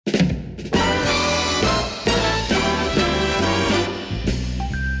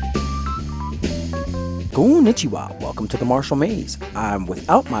Konnichiwa, welcome to the Martial Maze. I'm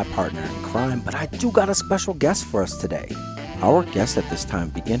without my partner in crime, but I do got a special guest for us today. Our guest at this time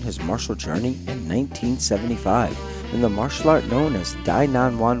began his martial journey in 1975 in the martial art known as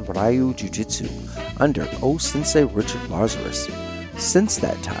Bonanno Ryu Jujitsu under O'Sensei Richard Lazarus. Since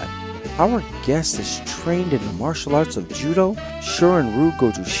that time, our guest is trained in the martial arts of Judo, Shoin Ryu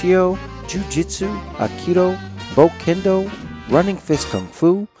Goshinho Jujitsu, Aikido, Bo-kendo, running fist kung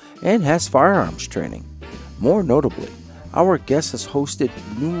fu, and has firearms training. More notably, our guest has hosted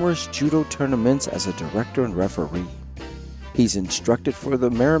numerous judo tournaments as a director and referee. He's instructed for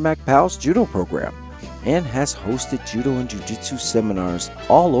the Merrick PAL Judo program and has hosted judo and jujitsu seminars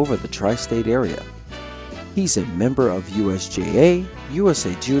all over the tri-state area. He's a member of USJA,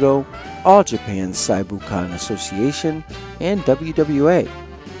 USA Judo, All Japan Seibukan Association, and WWA.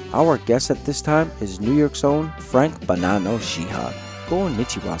 Our guest at this time is New York's own Frank Bonanno Shihan.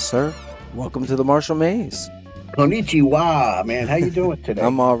 Konnichiwa, sir. Welcome to the Martial Maze. Konnichiwa, man. How you doing today?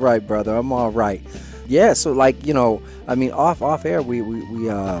 I'm all right, brother. I'm all right. Yeah, so like, off air, we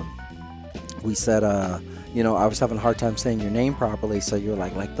said, I was having a hard time saying your name properly, so you're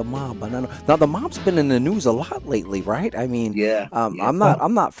like the mob. Now the mob's been in the news a lot lately, right? I mean, yeah. I'm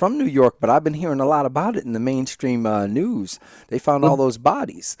not from New York, but I've been hearing a lot about it in the mainstream news. They found all those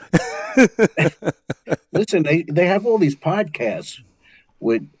bodies. Listen, they have all these podcasts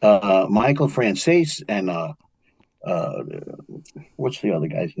with Michael Francis and what's the other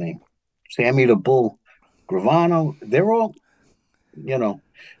guy's name? Sammy the Bull Gravano. They're all,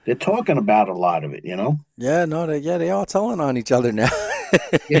 they're talking about a lot of it, Yeah, no, they all telling on each other now.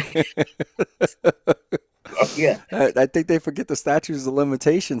 Yeah. I think they forget the statutes of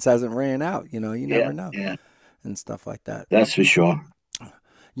limitations hasn't ran out. You never know. Yeah. And stuff like that. That's for sure.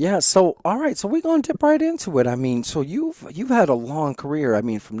 Yeah, so all right, so we're gonna dip right into it. I mean, so you've had a long career. I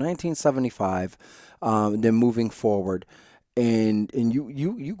mean, from 1975, then moving forward, and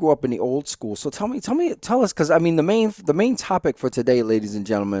you grew up in the old school. So tell us, because I mean, the main topic for today, ladies and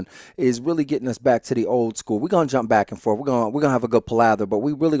gentlemen, is really getting us back to the old school. We're gonna jump back and forth. We're gonna have a good palather, but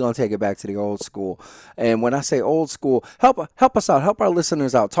we're really gonna take it back to the old school. And when I say old school, help us out, help our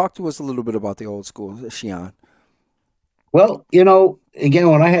listeners out. Talk to us a little bit about the old school, Shihan. Well, again,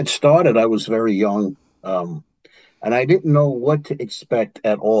 when I had started, I was very young, and I didn't know what to expect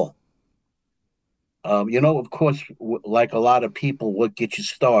at all. Of course, like a lot of people, what gets you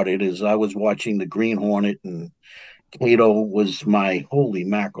started is I was watching the Green Hornet, and Kato was my holy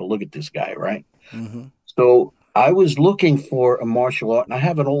mackerel. Look at this guy, right? Mm-hmm. So I was looking for a martial art, and I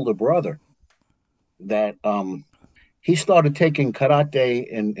have an older brother that he started taking karate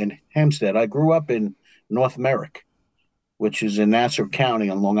in Hempstead. I grew up in North Merrick, which is in Nassau County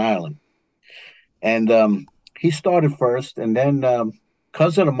on Long Island. And he started first, and then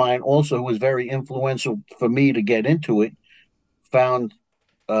cousin of mine also, who was very influential for me to get into it, found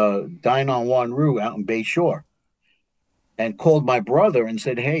Bonanno Ryu out in Bay Shore and called my brother and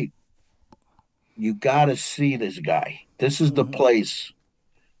said, "Hey, you got to see this guy. This is the place.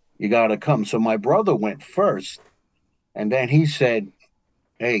 You got to come." So my brother went first, and then he said,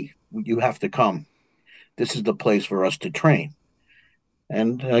 "Hey, you have to come. This is the place for us to train."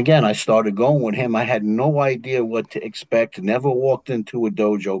 And again, I started going with him. I had no idea what to expect, never walked into a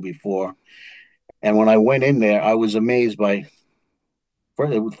dojo before. And when I went in there, I was amazed by,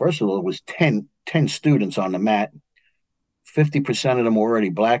 first of all, it was 10 students on the mat. 50% of them were already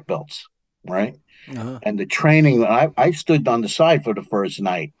black belts, right? Uh-huh. And the training, I stood on the side for the first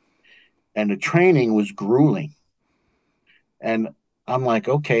night, and the training was grueling. And I'm like,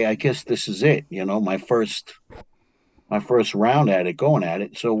 okay, I guess this is it, my first round at it, going at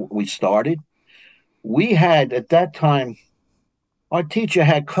it. So we started. We had, at that time, our teacher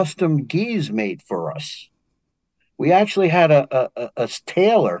had custom gis made for us. We actually had a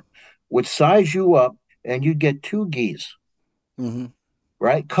tailor would size you up, and you'd get 2 gis,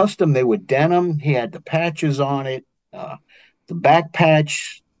 right? Custom. They were denim. He had the patches on it, the back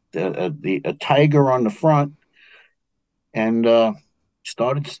patch, a tiger on the front, and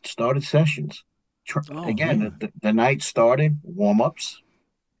started sessions. Again, the night started, warm-ups,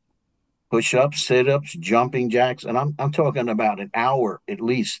 push-ups, sit-ups, jumping jacks, and I'm talking about an hour at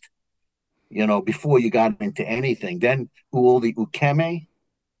least, before you got into anything. Then all the ukeme,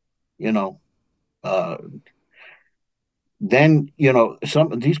 then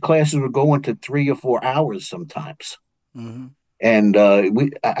some of these classes would go into 3 or 4 hours sometimes. And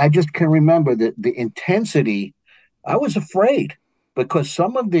I just can remember the intensity. I was afraid because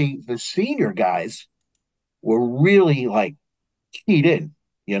some of the senior guys were really like keyed in,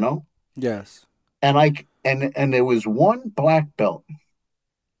 Yes. And and there was one black belt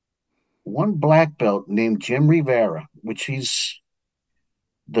one black belt named Jim Rivera, which he's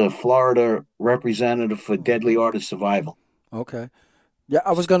the Florida representative for Deadly Art of Survival. Okay. Yeah,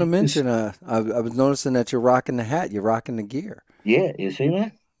 I was going to This, mention. I was noticing that you're rocking the hat. You're rocking the gear. yeah, you see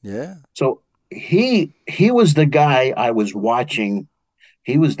that? Yeah. So he was the guy I was watching.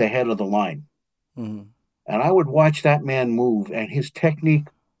 He was the head of the line. Hmm. And I would watch that man move, and his technique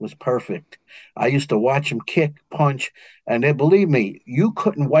was perfect. I used to watch him kick, punch, and then believe me, you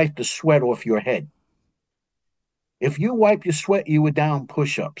couldn't wipe the sweat off your head. If you wipe your sweat, you were down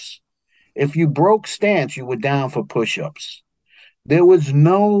push-ups. If you broke stance, you were down for push-ups. There was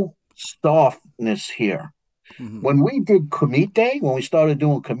no softness here. Hmm. When we did Kumite, when we started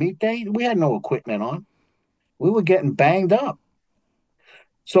doing Kumite, we had no equipment on. We were getting banged up.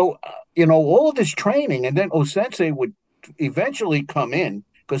 So, all of this training, and then O'Sensei would eventually come in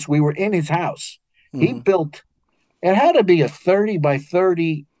because we were in his house. He Hmm. built, it had to be a 30 by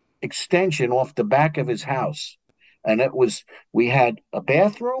 30 extension off the back of his house. And we had a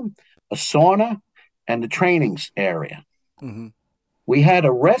bathroom, a sauna, and the trainings area. Hmm. We had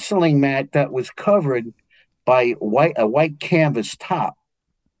a wrestling mat that was covered by a white canvas top.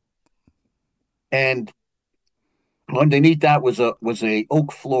 And underneath that was a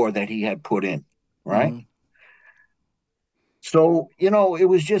oak floor that he had put in, right? Hmm. So, it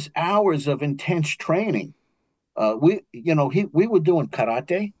was just hours of intense training. We were doing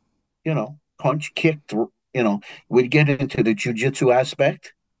karate, punch, kick, we'd get into the jujitsu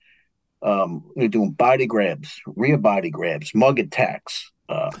aspect. We were doing body grabs, rear body grabs, mug attacks,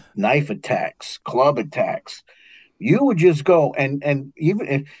 knife attacks, club attacks. You would just go, and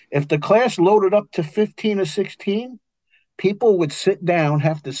even if the class loaded up to 15 or 16, people would sit down,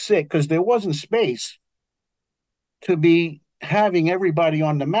 have to sit because there wasn't space to be having everybody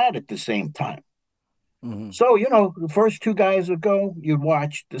on the mat at the same time. Hmm. So, the first two guys would go, you'd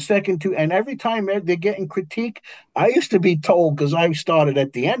watch the second two, and every time they're getting critique, I used to be told, because I started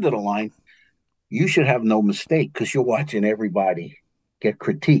at the end of the line, you should have no mistake because you're watching everybody get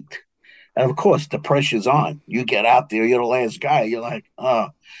critiqued. And of course, the pressure's on. You get out there, you're the last guy. You're like,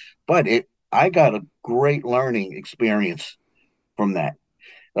 but I got a great learning experience from that.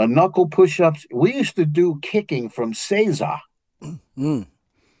 Knuckle push-ups. We used to do kicking from Seiza, Mm.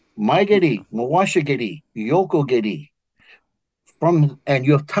 Maigiri, Mawashigiri, Yokogiri, and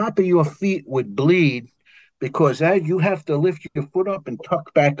your top of your feet would bleed because as you have to lift your foot up and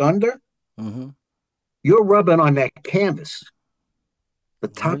tuck back under, Hmm. you're rubbing on that canvas, the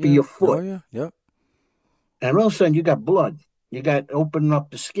Oh top of yeah. your Oh foot, yeah. Yep. and all of a sudden you got blood. You got opening up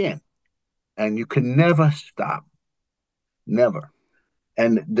the skin, and you can never stop, never.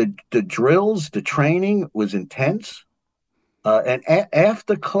 And the drills, the training was intense.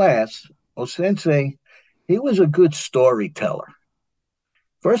 After class, O'Sensei, he was a good storyteller.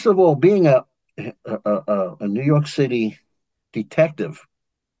 First of all, being a New York City detective,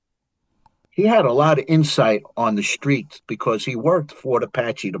 he had a lot of insight on the streets because he worked Fort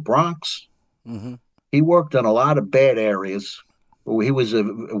Apache, the Bronx. Hmm. He worked in a lot of bad areas. He was a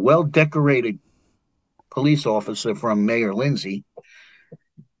well decorated police officer from Mayor Lindsay,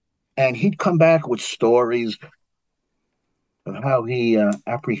 and he'd come back with stories of how he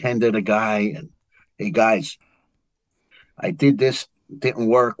apprehended a guy and, hey guys, I did this, didn't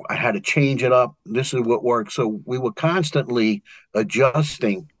work. I had to change it up. This is what worked. So we were constantly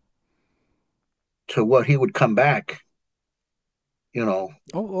adjusting to what he would come back, you know,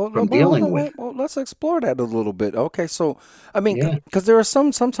 Oh, from well, hold dealing on. with. Well, let's explore that a little bit. Okay, so I mean, Yeah. because there are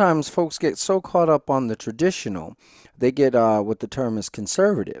sometimes folks get so caught up on the traditional, they get what the term is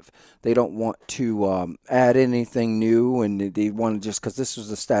conservative. They don't want to add anything new, and they want to just because this was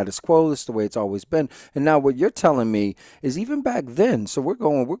the status quo, this is the way it's always been. And now what you're telling me is even back then. So we're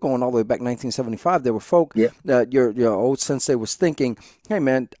going all the way back 1975. There were folk Yeah. that your old sensei was thinking, hey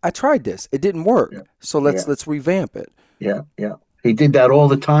man, I tried this, it didn't work, Yeah. so Yeah. let's revamp it. Yeah. Yeah. He did that all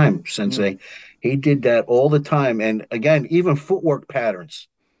the time, Mm, Sensei. He did that all the time. And again, even footwork patterns.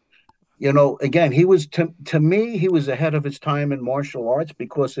 Again, he was to me, he was ahead of his time in martial arts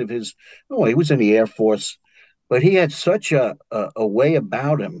because of he was in the Air Force, but he had such a way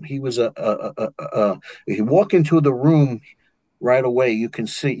about him. He was you walk into the room right away, you can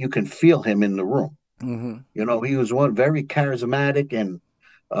feel him in the room. mm-hmm. He was one very charismatic and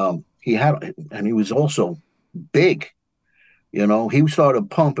he was also big. He started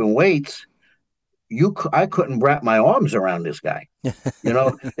pumping weights. I couldn't wrap my arms around this guy.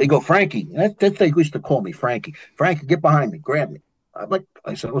 They go, Frankie. That's they used to call me Frankie. Frankie, get behind me, grab me.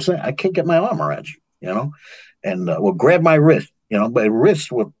 I said, well, I can't get my arm around you, and well, grab my wrist, but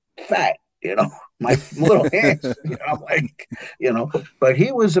wrists were fat. my little hands. I'm like, but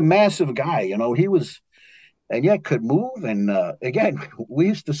he was a massive guy. He was, and yet could move. And again, we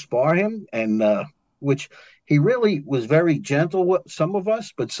used to spar him, and which he really was very gentle with some of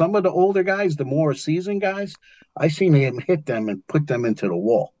us, but some of the older guys, the more seasoned guys, I seen him hit them and put them into the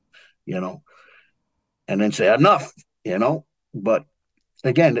wall, you know, and then say enough, you know. But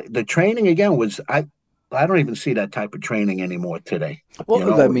again, the training again was I don't even see that type of training anymore today.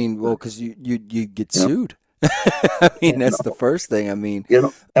 Well, I mean, because you get sued. I mean, that's the first thing. I mean,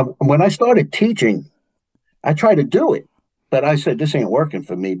 and when I started teaching, I tried to do it, but I said this ain't working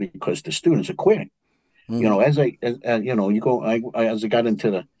for me because the students are quitting. mm-hmm. As as I got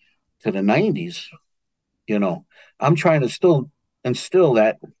into the 90s, I'm trying to still instill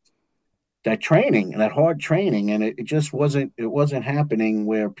that training and that hard training, and it just wasn't happening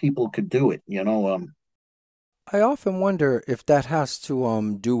where people could do it. I often wonder if that has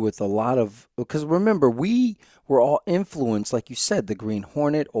to do with a lot of, because remember, we were all influenced, like you said, the Green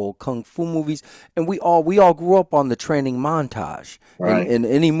Hornet, old kung fu movies, and we all grew up on the training montage. Right. In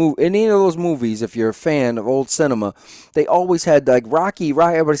any of those movies, if you're a fan of old cinema, they always had like Rocky.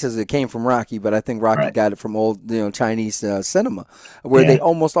 Right, everybody says it came from Rocky, but I think Rocky got it from old Chinese cinema, where they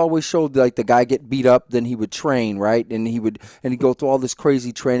almost always showed like the guy get beat up, then he would train, right, and he'd go through all this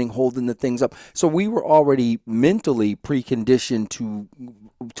crazy training, holding the things up. So we were already mentally preconditioned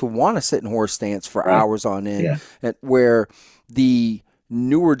to want to sit in horse stance for hours on end, where the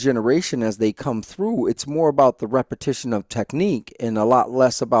newer generation, as they come through, it's more about the repetition of technique and a lot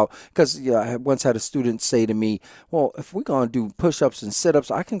less about, because I once had a student say to me, well, if we're going to do push-ups and sit-ups,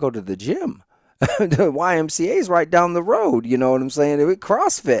 I can go to the gym. The YMCA is right down the road, you know what I'm saying? With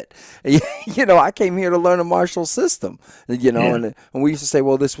CrossFit, I came here to learn a martial system, and we used to say,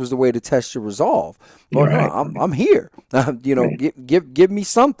 well, this was the way to test your resolve. Well, no, I'm here. Give me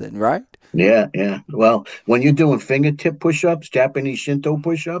something, right? Yeah. Well, when you're doing fingertip push-ups, Japanese Shinto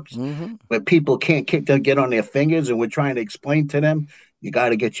push-ups, where people can't get on their fingers, and we're trying to explain to them, you got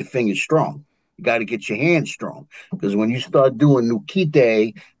to get your fingers strong. You got to get your hands strong, because when you start doing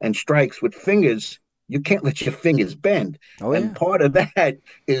nukite and strikes with fingers, you can't let your fingers bend. And part of that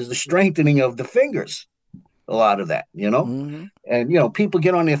is the strengthening of the fingers. A lot of that, and people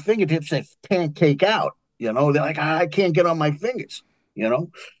get on their fingertips and pancake out. They're like, I can't get on my fingers.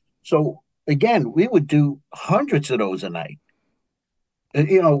 So again, we would do hundreds of those a night.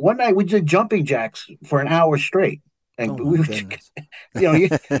 One night we did jumping jacks for an hour straight, and we would, you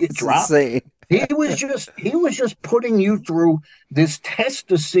drop. Insane. He was just putting you through this test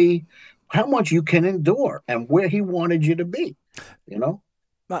to see how much you can endure and where he wanted you to be.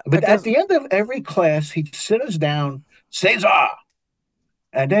 But at the end of every class, he'd sit us down, Cesar,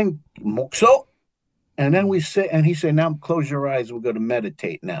 and then Moxo, and then we sit, and he said, "Now close your eyes. We're going to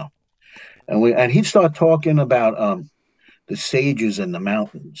meditate now." And he'd start talking about the sages in the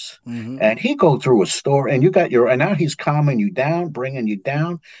mountains, and he'd go through a story, and and now he's calming you down, bringing you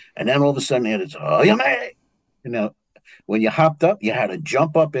down, and then all of a sudden it's when you hopped up, you had to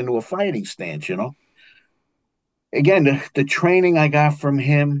jump up into a fighting stance. Again, the training I got from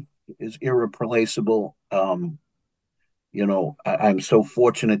him is irreplaceable. I'm so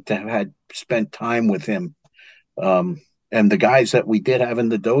fortunate to have spent time with him. And the guys that we did have in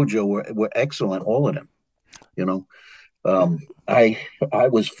the dojo were excellent, all of them. I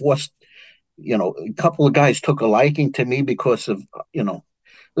was forced, a couple of guys took a liking to me because of,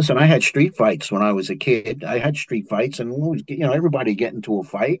 listen, I had street fights when I was a kid. I had street fights, and everybody get into a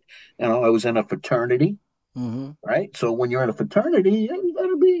fight. I was in a fraternity. Right. So when you're in a fraternity,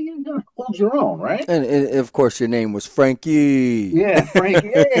 you gotta hold your own, right? And of course, your name was Frankie. Yeah,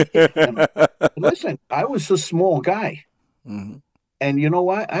 Frankie. Listen, I was a small guy, and you know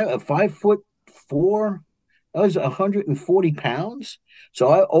what? I 5'4". I was 140 pounds, so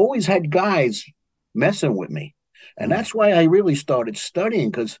I always had guys messing with me, and that's why I really started studying.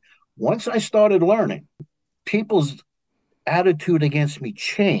 Because once I started learning, people's attitude against me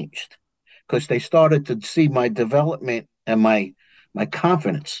changed, because they started to see my development and my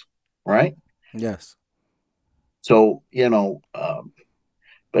confidence, right? Yes. So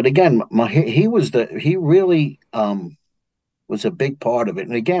but again, he really was a big part of it.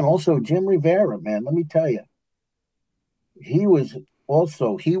 And again, also Jim Rivera, man, let me tell you, he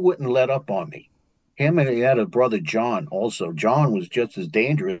wouldn't let up on me. Him, and he had a brother John. Also, John was just as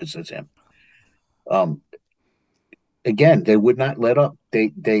dangerous as him. Again, they would not let up.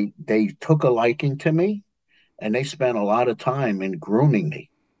 They took a liking to me, and they spent a lot of time in grooming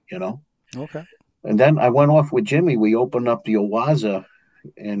me, Okay. And then I went off with Jimmy. We opened up the Owaza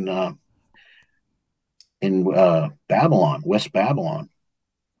in Babylon, West Babylon.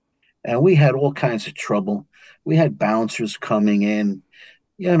 and we had all kinds of trouble. We had bouncers coming in,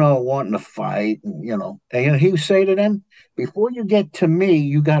 wanting to fight, and he would say to them, "Before you get to me,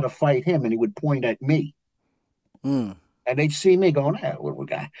 you got to fight him," and he would point at me. Mm. And they'd see me going, "Hey, little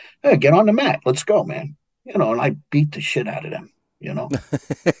guy, hey, get on the mat. Let's go, man." And I beat the shit out of them.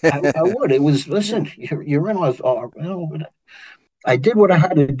 I would. It was, listen, you're in us. I did what I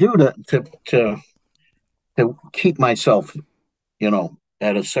had to do to keep myself,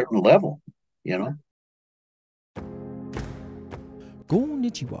 at a certain level,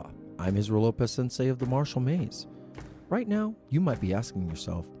 Konnichiwa. I'm Israel Lopez Sensei of the Martial Maze. Right now, you might be asking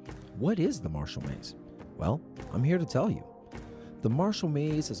yourself, what is the Martial Maze? Well, I'm here to tell you. The Martial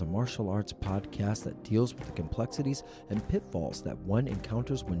Maze is a martial arts podcast that deals with the complexities and pitfalls that one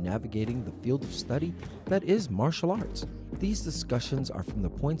encounters when navigating the field of study that is martial arts. These discussions are from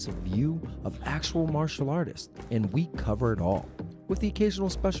the points of view of actual martial artists, and we cover it all, with the occasional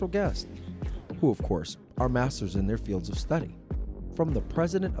special guest, who of course are masters in their fields of study. From the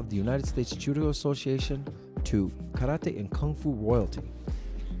president of the United States Judo Association to karate and kung fu royalty.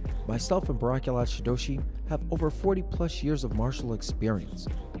 Myself and Barakulat Shidoshi have over 40 plus years of martial experience.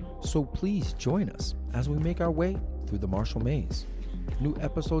 So please join us as we make our way through the Martial Maze. New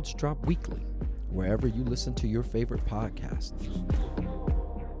episodes drop weekly, wherever you listen to your favorite podcast.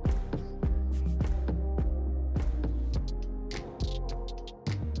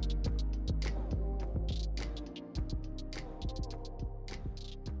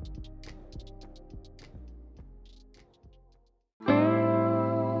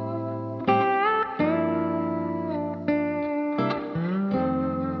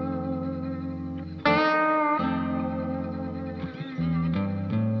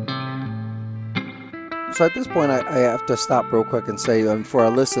 So at this point, I have to stop real quick and say, for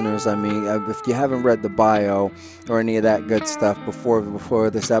our listeners, if you haven't read the bio or any of that good stuff before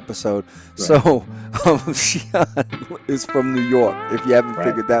this episode, right. So Shihan is from New York, if you haven't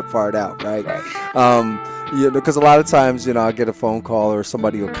figured that part out, right? Because a lot of times, I'll get a phone call or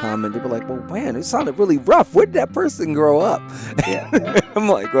somebody will comment, they'll be like, well, man, it sounded really rough. Where did that person grow up? Yeah. I'm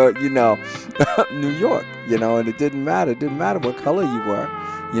like, well, New York, and it didn't matter. It didn't matter what color you were.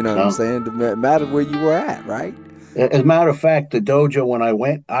 You know what I'm saying? It mattered where you were at, right? As a matter of fact, the dojo, when I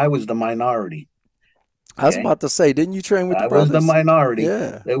went, I was the minority. Okay? I was about to say, didn't you train with the brothers? I was the minority.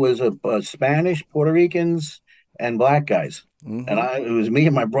 Yeah. There was a Spanish, Puerto Ricans, and black guys. Mm-hmm. And it was me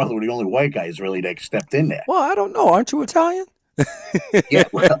and my brother were the only white guys really that stepped in there. Well, I don't know. Aren't you Italian? Yeah.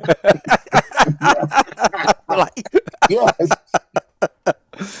 Well, yes.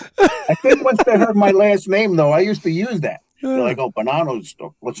 I think once they heard my last name, though, I used to use that. They're like, oh, Bonanno's,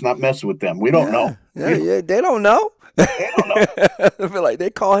 let's not mess with them. We don't know. Yeah, they don't know. They don't know. I feel like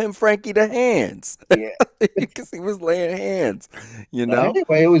they call him Frankie the Hands. Yeah. Because he was laying hands,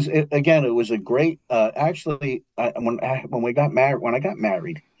 Anyway, it was a great, actually, when I got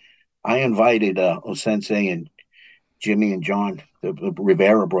married, I invited O'Sensei and Jimmy and John, the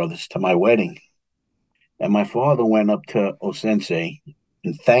Rivera brothers, to my wedding. And my father went up to O'Sensei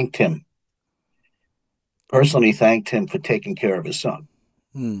and personally thanked him for taking care of his son,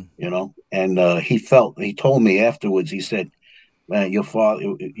 and he told me afterwards, he said, man, your father,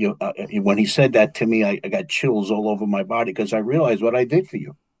 when he said that to me, I got chills all over my body because I realized what I did for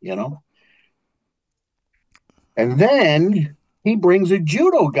you, And then he brings a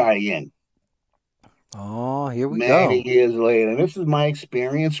judo guy in. Oh, here we go. Many years later. And this is my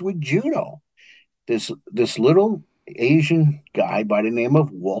experience with judo. This little Asian guy by the name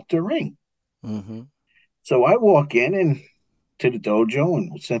of Walter Ring. Mm-hmm. So I walk in to the dojo,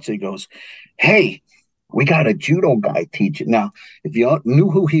 and Sensei goes, hey, we got a judo guy teaching. Now, if you knew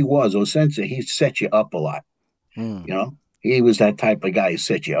who he was, O'Sensei, he set you up a lot. He was that type of guy who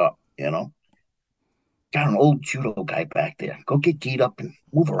set you up, Got an old judo guy back there. Go get geed up and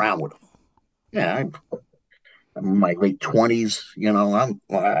move around with him. Yeah, I'm in my late 20s,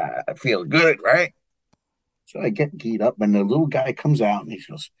 I feel good, right? So I get geed up, and the little guy comes out, and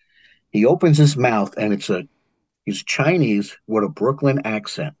he opens his mouth, and he's Chinese with a Brooklyn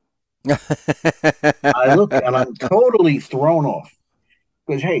accent. I look, and I'm totally thrown off.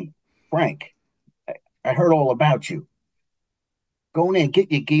 Because, hey, Frank, I heard all about you. Go in there and get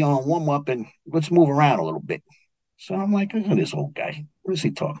your gi on, warm up, and let's move around a little bit. So I'm like, look at this old guy. What is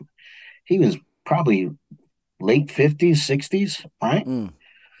he talking? He was probably late 50s, 60s, right?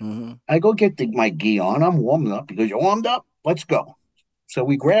 Mm-hmm. I go get my gi on. I'm warming up. He goes, you warmed up? Let's go. So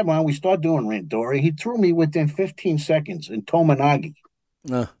we grab on. We start doing Rindori. He threw me within 15 seconds in Tomonagi.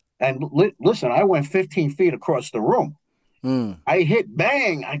 And listen, I went 15 feet across the room. I hit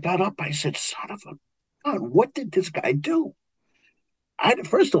bang. I got up. I said, son of a God, what did this guy do?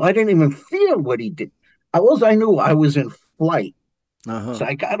 First of all, I didn't even feel what he did. All I knew, I was in flight. Uh-huh. So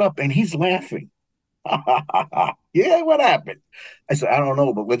I got up and he's laughing. Yeah, what happened? I said, I don't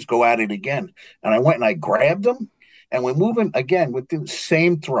know, but let's go at it again. And I went and I grabbed him, and we're moving again with the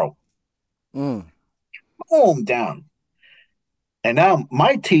same throw. Mm. Boom, down. And now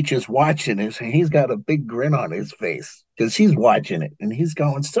my teacher's watching this, and he's got a big grin on his face because he's watching it. And he's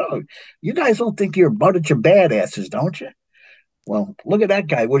going, so you guys don't think you're a bunch of badasses, don't you? Well, look at that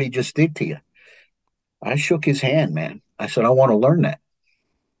guy, what he just did to you. I shook his hand, man. I said, I want to learn that.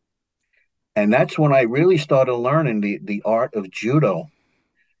 And that's when I really started learning the art of judo,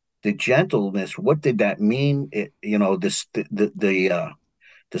 the gentleness. What did that mean? This the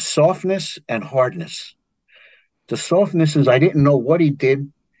softness and hardness. The softness is I didn't know what he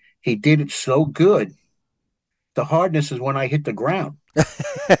did. He did it so good. The hardness is when I hit the ground.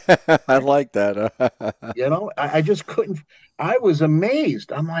 I like that. I just couldn't. I was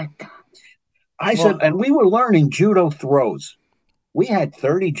amazed. I'm like, I said, Well, and we were learning judo throws. We had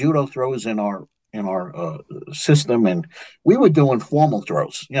 30 judo throws in our system, and we were doing formal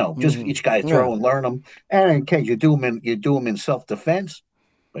throws. Just mhm. each guy Yeah. throw and learn them. And in case you do them in self defense.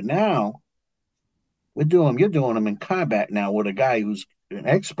 But now you're doing them in combat now with a guy who's an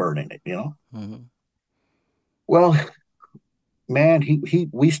expert in it. Mhm. Well, man,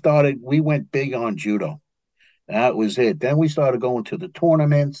 we went big on judo. That was it. Then we started going to the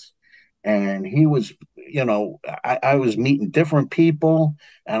tournaments, and I was meeting different people,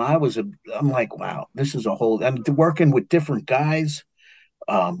 and I'm like, wow, this is a whole. And working with different guys,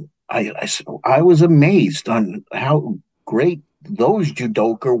 I was amazed on how great those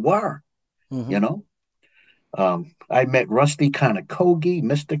judoka were. You Mhm. know, I met Rusty Kanakogi,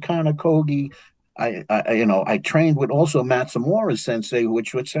 Mr. Kanakogi. I trained with also Matsumura Sensei,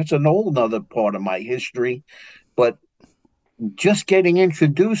 which that's an old other part of my history. But just getting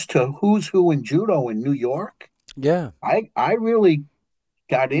introduced to who's who in judo in New York, Yeah. I really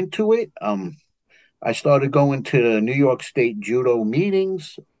got into it. I started going to New York State judo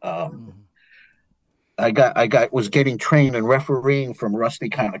meetings. Mhm. I was getting trained and refereeing from Rusty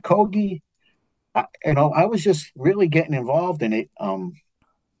Kanakogi. I was just really getting involved in it.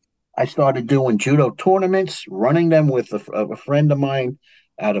 I started doing judo tournaments, running them with a friend of mine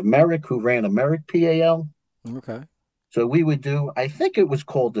out of Merrick who ran a Merrick PAL. Okay. So we would do, I think it was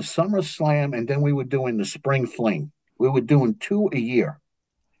called the Summer Slam, and then we were doing the Spring Fling. We were doing two a year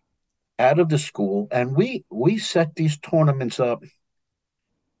out of the school, and we set these tournaments up.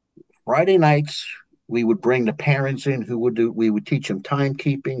 Friday nights, we would bring the parents in who would do. We would teach them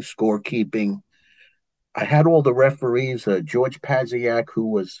timekeeping, scorekeeping. I had all the referees, George Paziak, who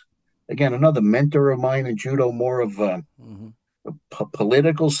was again another mentor of mine in judo, more of Mhm. the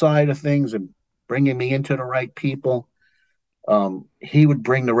political side of things and bringing me into the right people. He would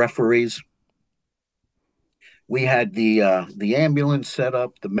bring the referees. We had the ambulance set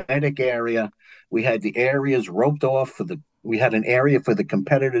up, the medic area. We had the areas roped off for the. We had an area for the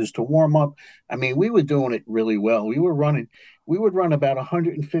competitors to warm up. I mean, we were doing it really well. We would run about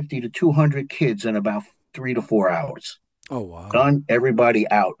 150 to 200 kids in about 3 to 4 hours. Oh, wow. Done, everybody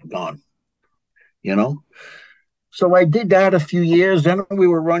out, gone. You know. So I did that a few years. Then we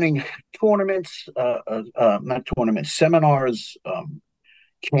were running tournaments, not tournaments, seminars,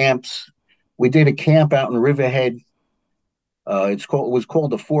 camps. We did a camp out in Riverhead. It was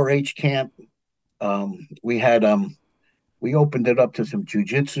called the 4-H camp. We had we opened it up to some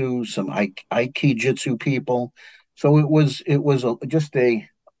jujitsu, some Aikido people. So it was a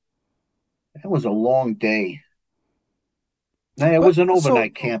long day. No, it But was an so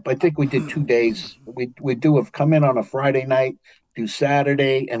overnight camp. I think we did 2 days. We do have come in on a Friday night, do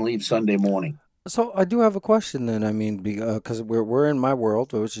Saturday, and leave Sunday morning. so I do have a question then. I mean, because we're in my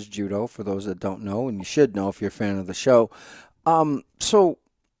world, which is judo, for those that don't know, and you should know if you're a fan of the show. So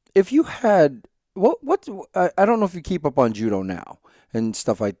if you had what I don't know if you keep up on judo now and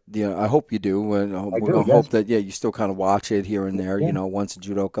stuff like I hope you do, and I we're do, gonna yes. hope that you still kind of watch it here and there. Yeah. Once a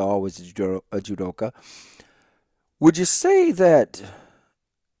judoka, always a judoka. Would you say that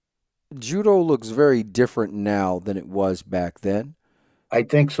judo looks very different now than it was back then? I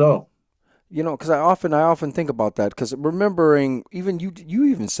think so. Because I often think about that because remembering even you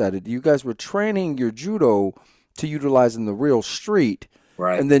even said it. You guys were training your judo to utilize in the real street,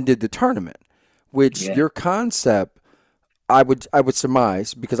 Right. and then did the tournament, which Yeah. your concept I would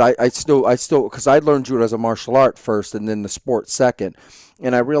surmise because I still because I learned judo as a martial art first and then the sport second,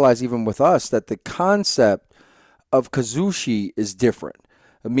 and I realize even with us that the concept of kazushi is different,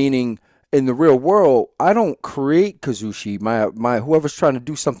 meaning in the real world, I don't create kazushi. My whoever's trying to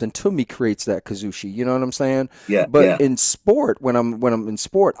do something to me creates that kazushi. You know what I'm saying? Yeah, But yeah, in sport, when I'm in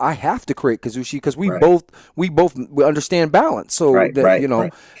sport, I have to create kazushi because right, we understand balance. So right, that, right,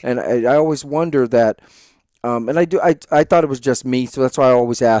 right. and I always wonder that. And I thought it was just me, so that's why I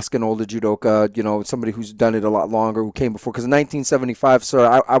always ask an older judoka, somebody who's done it a lot longer, who came before. Because in 1975,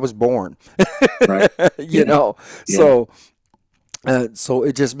 sir, I was born, Right. you Yeah, know. yeah, So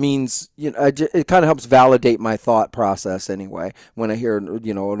it just means, it kind of helps validate my thought process anyway. When I hear,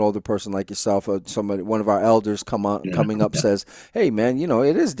 an older person like yourself, or somebody, one of our elders yeah, coming up yeah. says, "Hey, man,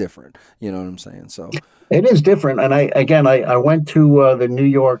 it is different." You know what I'm saying? So, It is different. And I went to the New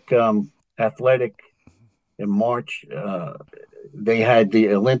York Athletic in March. They had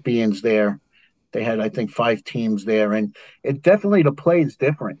the Olympians there. They had, I think, 5 teams there, and it definitely the play is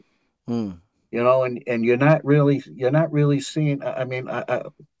different. mm, And you're not really seeing. I mean,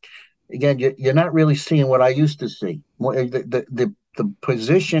 again, you're not really seeing what I used to see. The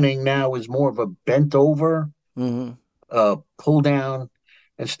positioning now is more of a bent over, mm-hmm, pull down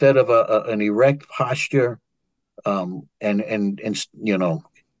instead of an erect posture. And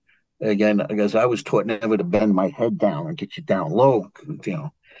again, because I was taught never to bend my head down and get you down low.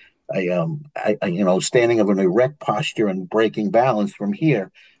 Standing of an erect posture and breaking balance from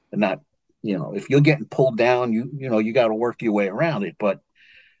here, and not, if you're getting pulled down, you got to work your way around it. But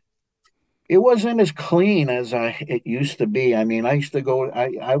it wasn't as clean as it used to be. I mean, I used to go.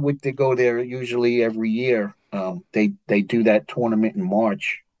 I would to go there usually every year. They do that tournament in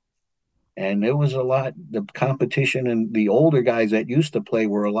March, and it was a lot. The competition and the older guys that used to play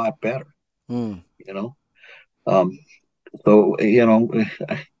were a lot better. mm. You know, um, so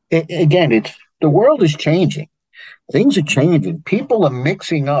again, it's the world is changing. Things are changing. People are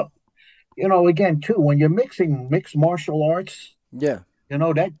mixing up. Again, too, when you're mixing mixed martial arts, Yeah.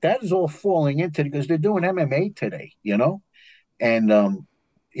 that is all falling into, because they're doing MMA today. And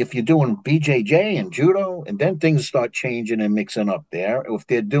if you're doing BJJ and judo, and then things start changing and mixing up there. If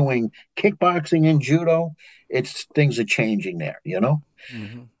they're doing kickboxing and judo, it's things are changing there.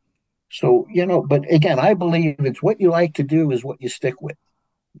 Mm-hmm. So, but again, I believe it's what you like to do is what you stick with,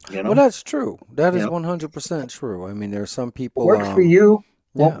 you Well, know, that's true. That you is know, 100% true. I mean, there are some what people, works for you,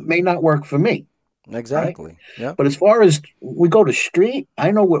 yeah, may not work for me. Right. exactly. Yep. But as far as we go to street,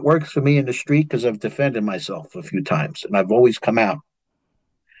 I know what works for me in the street because I've defended myself a few times and I've always come out.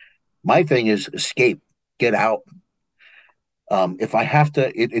 My thing is escape, get out. If I have to,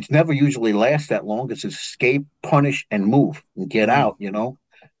 it's never usually lasts that long. It's escape, punish, and move and get Mm. out.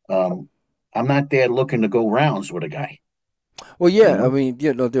 Um, I'm not there looking to go rounds with a guy, Well, you yeah, I know? mean,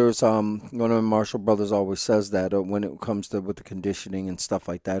 there's one of my Marshall brothers always says that when it comes to with the conditioning and stuff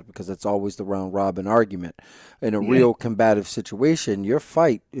like that, because it's always the round robin argument. In a Yeah. real combative situation, your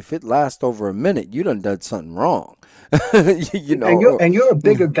fight, if it lasts over a minute, you done something wrong. you know, And you're or- and you're a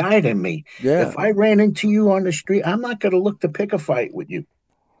bigger guy than me. yeah. If I ran into you on the street, I'm not going to look to pick a fight with you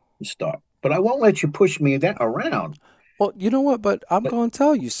and start. But I won't let you push me that around. Well, you know what? But I'm But going to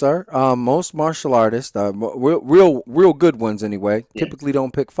tell you, sir. Most martial artists, real good ones anyway, yeah, typically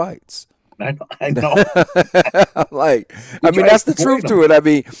don't pick fights. I know. Like, We I mean, try to that's the avoid truth them. to it. I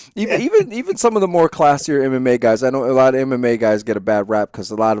mean, even Yeah, even even some of the more classier MMA guys. I know a lot of MMA guys get a bad rap because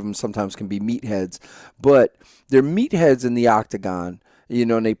a lot of them sometimes can be meatheads, but they're meatheads in the octagon.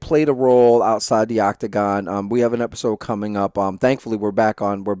 And they played a role outside the octagon. We have an episode coming up. Thankfully, we're back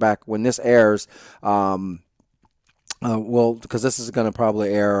on. We're back when this airs. Well, because this is going to probably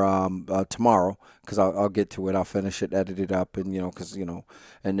air tomorrow. Because I'll get to it. I'll finish it, edit it up, and because and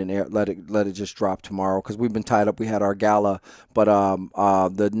then let it just drop tomorrow. Because we've been tied up. We had our gala, but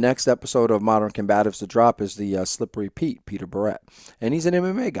the next episode of Modern Combatives to drop is the Slippery Pete, Peter Barrett, and he's an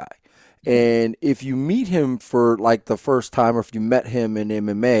MMA guy. And if you meet him for like the first time, or if you met him in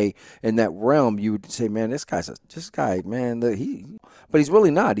MMA in that realm, you would say, "Man, this guy, man, but he's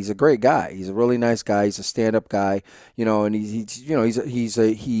really not. He's a great guy. He's a really nice guy. He's a stand-up guy, and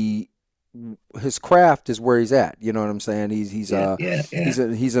he his craft is where he's at. You know what I'm saying? yeah, yeah,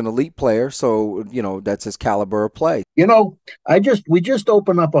 yeah. He's an elite player, so that's his caliber of play. We just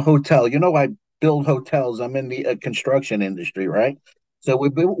opened up a hotel. I build hotels. I'm in the construction industry, right? So we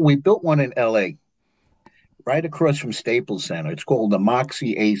built one in LA, right across from Staples Center. It's called the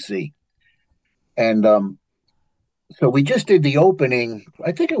Moxie AC. And so we just did the opening,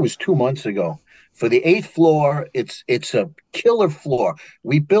 I think it was 2 months ago. For the eighth floor, it's a killer floor.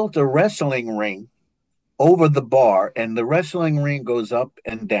 We built a wrestling ring over the bar, and the wrestling ring goes up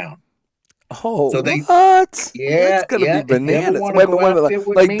and down. Oh, So they, what? That's yeah, gonna be yeah. If you ever bananas. want to Wait a minute, go wait a out minute. there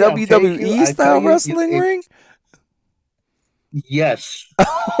with Like me, I'll take you. WWE I tell style you, wrestling ring? Yes.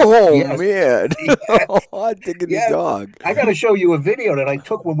 Oh Yes. man. Yes. Oh, diggity Yes. dog. I got to show you a video that I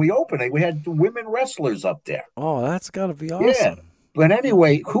took when we opened it. We had women wrestlers up there. Oh, that's gotta be Yeah. awesome. But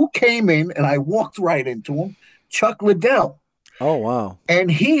anyway, who came in and I walked right into him? Chuck Liddell. Oh wow.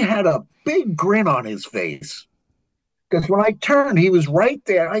 And he had a big grin on his face. Because when I turned, he was right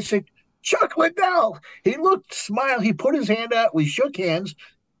there. I said, Chuck Liddell. He looked, smiled. He put his hand out. We shook hands.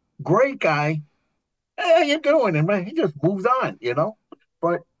 Great guy. Hey, how you doing? And he just moved on,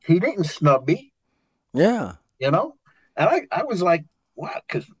 But he didn't snub me, Yeah. And I was like, wow,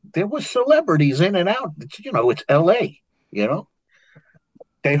 because there was celebrities in and out. It's L.A., you know.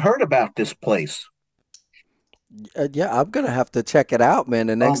 They heard about this place. Yeah, I'm gonna have to check it out, man.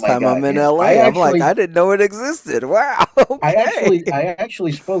 The Oh next my time I'm God, in yeah. LA, I'm like, I didn't know it existed. Wow. Okay. I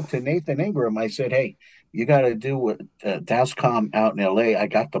actually spoke to Nathan Ingram. I said, hey, you got to do what DASCOM out in L.A. I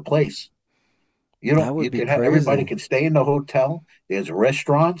got the place. That would You be can have everybody crazy. can stay in the hotel. There's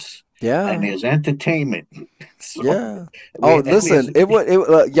restaurants and Yeah. there's entertainment. So Yeah. Oh, we and listen,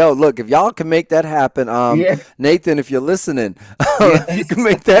 there's yo, look, if y'all can make that happen, yeah, Nathan, if you're listening, if you yes. can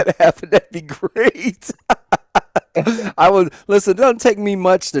make that happen, that'd be great. I would listen. It doesn't take me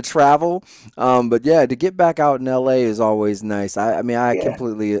much to travel, but yeah, to get back out in LA is always nice. I mean, I Yeah,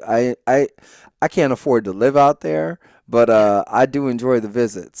 completely, I can't afford to live out there, but I do enjoy the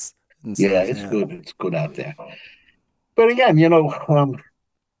visits and yeah, stuff. it's Yeah. good. It's good out there. But again, again,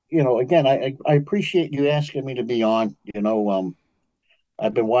 I appreciate you asking me to be on.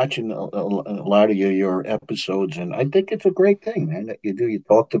 I've been watching a lot of your episodes, and I think it's a great thing, man, that you do. You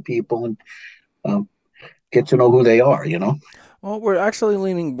talk to people and um, get to know who they are. Well, we're actually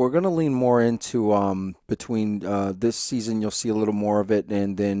leaning. We're going to lean more into between this season. You'll see a little more of it,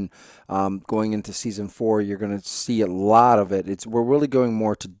 and then going into season 4, you're going to see a lot of it. We're really going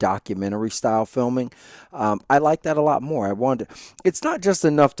more to documentary style filming. I like that a lot more. I wanted. It's not just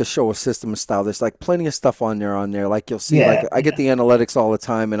enough to show a system of style. There's like plenty of stuff on there. Like you'll see. Like Yeah, I get the analytics all the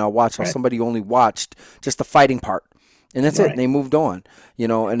time, and I'll watch how right, somebody only watched just the fighting part. And that's it. And right, they moved on,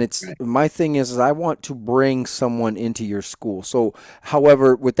 and it's right. my thing is I want to bring someone into your school. So,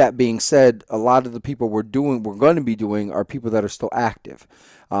 however, with that being said, a lot of the people we're going to be doing are people that are still active.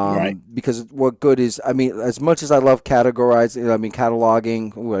 Right. Because what good is, I mean, as much as I love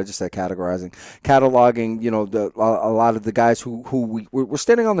cataloging, ooh, I just said cataloging, a lot of the guys we're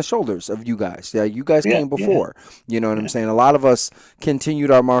standing on the shoulders of you guys. Yeah, you guys Yeah, came yeah, before, you know what I'm yeah, saying? A lot of us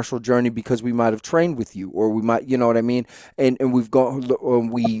continued our martial journey because we might have trained with you or we might, you know what I mean? And we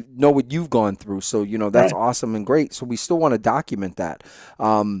know what you've gone through. So, that's right. awesome and great. So we still want to document that.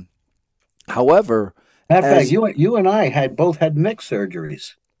 However, Matter of fact, as you and I had both had neck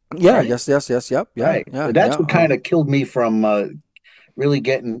surgeries, yeah, right? yes, yes, yes, yep, yeah, Right. yeah, That's yeah. what kind of killed me from really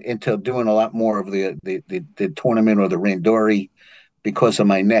getting into doing a lot more of the tournament or the randori because of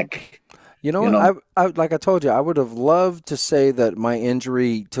my neck. You know You what? know, I like I told you, I would have loved to say that my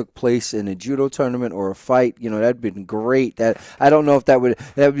injury took place in a judo tournament or a fight. That'd been great. That I don't know if that would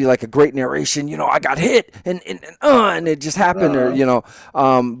be like a great narration. I got hit and it just happened, or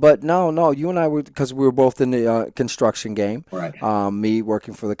uh, But no, you and I were because we were both in the construction game. right. Me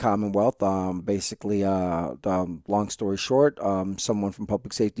working for the Commonwealth. Basically, long story short, someone from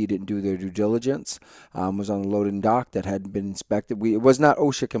public safety didn't do their due diligence. Was on a loading dock that hadn't been inspected. It was not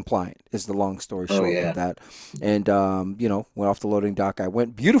OSHA compliant. Is the long story Oh short with yeah, that. And went off the loading dock. I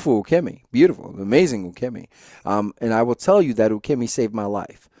went beautiful ukemi, beautiful, amazing ukemi. And I will tell you that ukemi saved my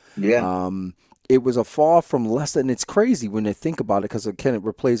life. yeah, It was a fall from less than. It's crazy when they think about it because it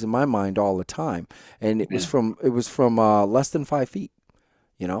replays in my mind all the time. And yeah. it was from less than 5 feet.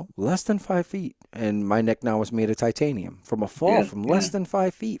 Less than 5 feet, and my neck now is made of titanium from a fall Yeah, from less yeah. than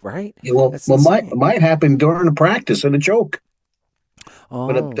 5 feet. Right? Yeah, well, That's well, insane. mine happened during the practice in a choke.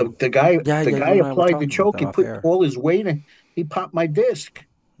 But Oh, yeah, the yeah. guy You and I were applied the talking about choke. that He off put air. all his weight in. He popped my disc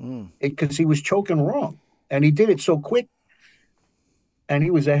Mm. because he was choking wrong, and he did it so quick. And he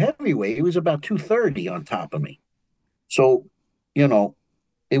was a heavyweight. He was about 230 on top of me. So, you know,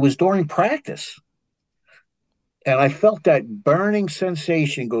 it was during practice, and I felt that burning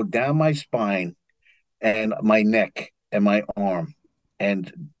sensation go down my spine and my neck and my arm.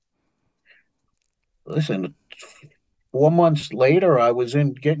 And listen, 4 months later, I was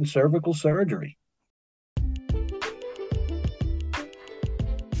in getting cervical surgery.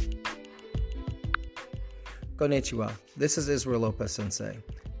 Konnichiwa. This is Israel Lopez Sensei.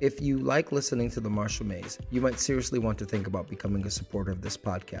 If you like listening to the Martial Maze, you might seriously want to think about becoming a supporter of this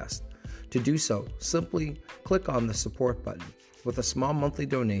podcast. To do so, simply click on the support button. With a small monthly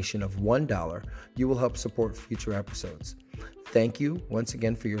donation of $1, you will help support future episodes. Thank you once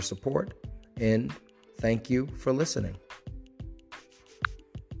again for your support, and thank you for listening.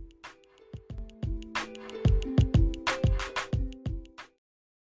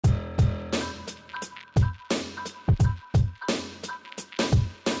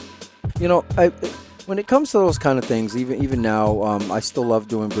 You know, when it comes to those kind of things, even now, I still love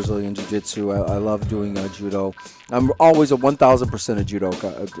doing Brazilian Jiu-Jitsu. I love doing judo. I'm always a 1,000% a judo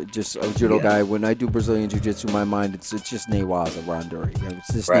guy, just a judo guy. When I do Brazilian Jiu-Jitsu, in my mind, it's just Newaza Randori.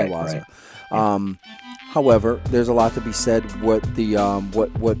 It's just Newaza. Right. However, there's a lot to be said. What the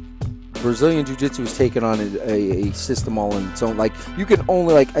what Brazilian Jiu-Jitsu is taking on a system all in its own. Like, you can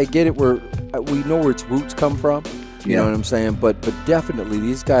only, like, I get it, where we know where its roots come from. You know what I'm saying? But definitely,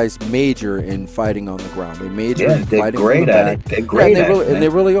 these guys major in fighting on the ground. They major in fighting on the back. They're great at it. And they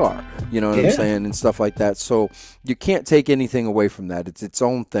really are. You know what I'm saying? And stuff like that. So you can't take anything away from that. It's its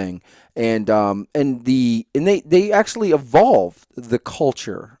own thing. And they actually evolved the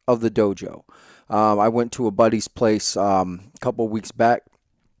culture of the dojo. I went to a buddy's place a couple of weeks back,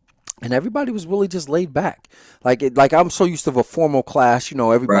 and everybody was really just laid back. Like I'm so used to a formal class, you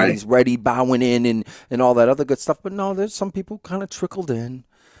know, everybody's ready, bowing in and all that other good stuff. But no, there's some people kind of trickled in.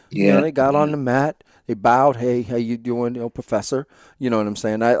 Yeah. You know, they got on the mat, they bowed, hey, how you doing, you know, professor? You know what I'm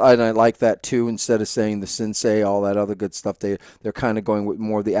saying? I like that too. Instead of saying the sensei, all that other good stuff, they're kind of going with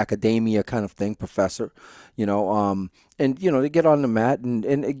more of the academia kind of thing, professor. You know, and you know, they get on the mat and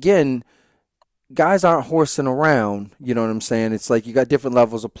again, guys aren't horsing around, you know what I'm saying? It's like you got different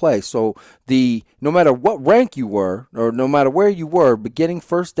levels of play. So no matter what rank you were, or no matter where you were, beginning,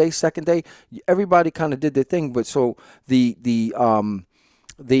 first day, second day, everybody kind of did their thing. But so I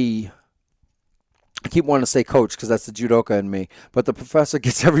keep wanting to say coach because that's the judoka in me, but the professor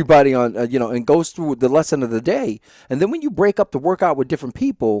gets everybody on, you know, and goes through the lesson of the day. And then when you break up the workout with different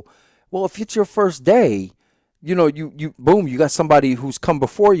people, well, if it's your first day, you know, you boom, you got somebody who's come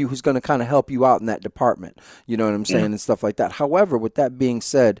before you who's going to kind of help you out in that department. You know what I'm saying? And stuff like that. However, with that being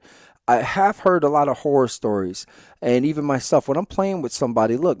said, I have heard a lot of horror stories. And even myself, when I'm playing with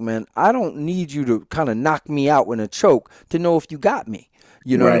somebody, look, man, I don't need you to kind of knock me out in a choke to know if you got me.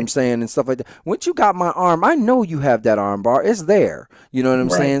 You know what I'm saying? And stuff like that. Once you got my arm, I know you have that arm bar. It's there. You know what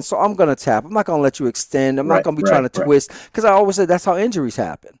I'm saying? So I'm going to tap. I'm not going to let you extend. I'm not going to be trying to twist. Because I always say that's how injuries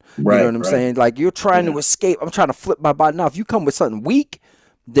happen. You know what I'm saying? Like, you're trying to escape. I'm trying to flip my body. Now, if you come with something weak,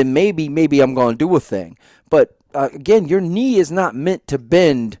 then maybe I'm going to do a thing. But, again, your knee is not meant to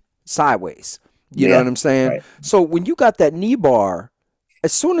bend sideways. You know what I'm saying? So when you got that knee bar,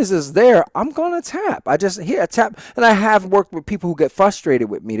 as soon as it's there, I'm going to tap. I tap. And I have worked with people who get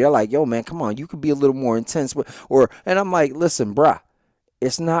frustrated with me. They're like, yo, man, come on. You could be a little more intense. And I'm like, listen, bruh,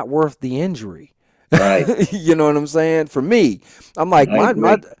 it's not worth the injury. Right. You know what I'm saying? For me, I'm like,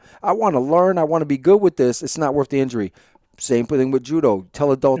 I want to learn. I want to be good with this. It's not worth the injury. Same thing with judo.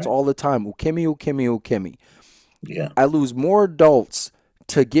 Tell adults all the time, ukemi, ukemi, ukemi. Yeah. I lose more adults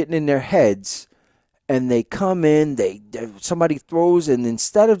to getting in their heads, and they come in, somebody throws, and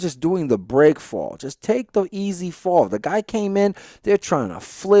instead of just doing the break fall, just take the easy fall. The guy came in, they're trying to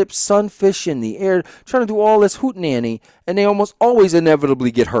flip, sunfish in the air, trying to do all this hootenanny, and they almost always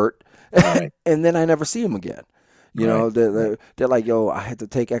inevitably get hurt. And then I never see them again. You know, they're like, yo, I had to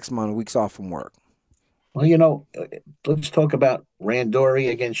take X amount of weeks off from work. Well, you know, let's talk about Randori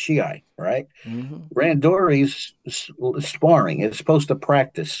against Shihan, right? Randori's sparring. It's supposed to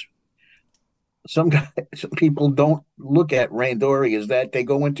practice. Some people don't look at Randori as that. They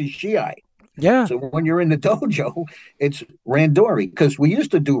go into Shihan. Yeah. So when you're in the dojo, it's Randori, because we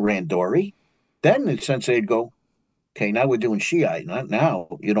used to do Randori. Then the sensei would go, okay, now we're doing Shihan. Now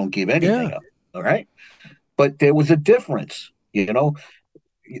you don't give anything up. All right. But there was a difference, you know.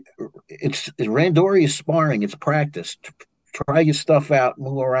 It's Randori is sparring. It's practice. Try your stuff out,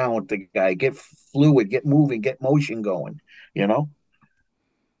 move around with the guy, get fluid, get moving, get motion going, you know.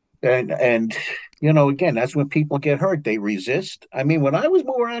 And you know, again, that's when people get hurt. They resist. I mean, when I was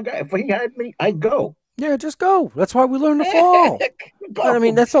moving around, if he had me, I'd go. Yeah, just go. That's why we learn to fall. I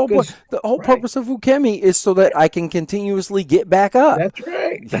mean, that's the whole point. The whole purpose of ukemi is so that I can continuously get back up. That's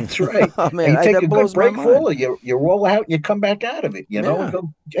right. That's right. Oh, man, you take a good break fall, you roll out and you come back out of it. You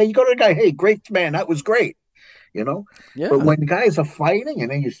know, you go to the guy. Hey, great man, that was great. You know, but when guys are fighting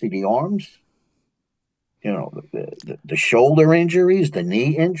and then you see the arms, you know, the shoulder injuries, the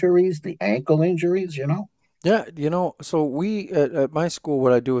knee injuries, the ankle injuries. You know. Yeah, you know. So we at my school,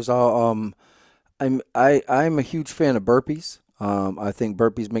 what I do is I'm a huge fan of burpees. I think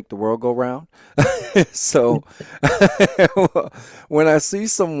burpees make the world go round. So when I see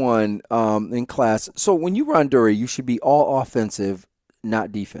someone in class, so when you run Randori, you should be all offensive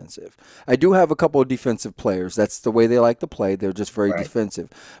not defensive. I do have a couple of defensive players. That's the way they like to play. They're just very Right. defensive.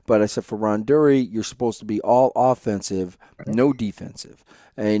 But I said for Ronduri, you're supposed to be all offensive, no defensive.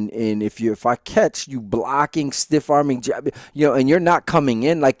 And if I catch you blocking, stiff arming, and you're not coming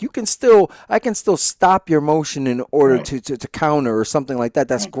in, like I can still stop your motion in order Right. to counter or something like that.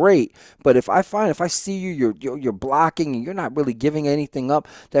 That's Right. great. But if I see you're blocking and you're not really giving anything up,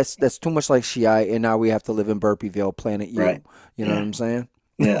 that's too much like Shiai. And now we have to live in Burpeeville, Planet U. Right. You know what Yeah. I'm saying?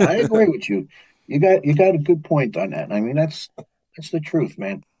 Yeah. I agree with you. You got a good point on that. I mean, that's the truth,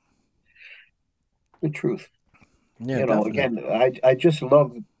 man. The truth. Yeah, definitely. Again, I just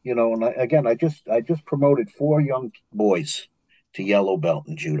love, and again, I just promoted 4 young boys to yellow belt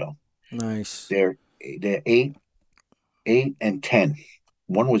in judo. Nice. They're 8 and 10.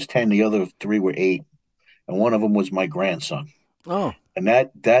 One was 10, the other 3 were 8, and one of them was my grandson. Oh, And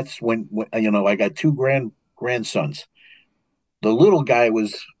that's when I got 2 grandsons. The little guy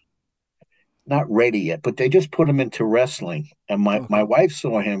was not ready yet, but they just put him into wrestling. And my okay. wife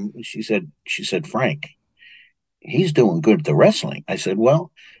saw him. She said, Frank, he's doing good at the wrestling. I said,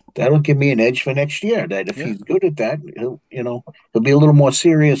 well, that'll give me an edge for next year. That if Yeah. he's good at that, he'll be a little more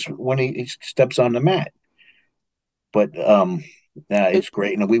serious when he steps on the mat. But It. it's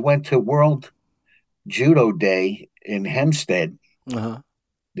great. And we went to World Judo Day in Hempstead. Uh-huh.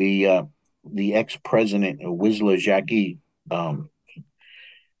 The ex-president of WSJA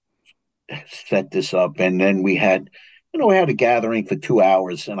set this up, and then we had a gathering for 2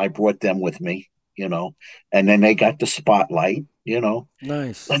 hours, and I brought them with me, and then they got the spotlight.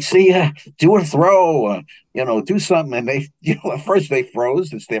 Nice. Let's see, do a throw, do something. And they, at first they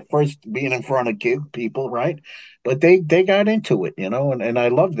froze. It's their first being in front of people, right? But they got into it, and I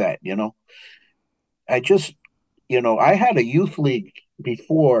love that. I just, I had a youth league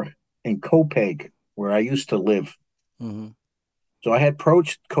before in Copeg where I used to live. Mm-hmm. So I had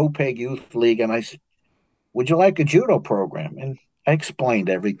approached Copeg Youth League, and would you like a judo program? And I explained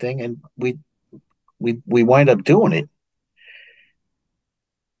everything, and we wind up doing it.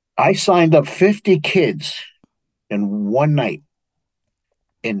 I signed up 50 kids in one night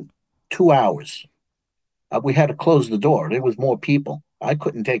in 2 hours. We had to close the door. There was more people. I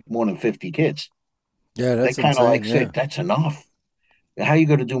couldn't take more than 50 kids. Yeah, They that's kind of insane. like Yeah. said, that's enough. How are you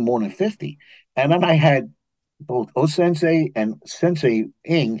going to do more than 50? And then I had both O'Sensei and Sensei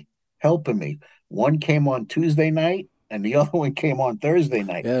Ing helping me. One came on Tuesday night, and the other one came on Thursday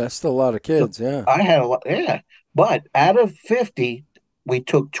night. Yeah, that's still a lot of So kids. Yeah. I had a lot, yeah. But out of 50, we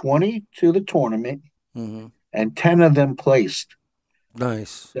took 20 to the tournament, Mm-hmm. and 10 of them placed Nice.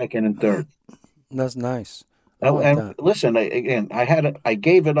 second and third. That's nice. I like And that. listen, I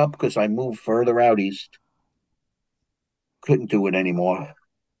gave it up because I moved further out east. Couldn't do it anymore.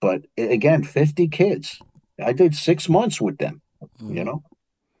 But again, 50 kids. I did 6 months with them, you Mm-hmm. know.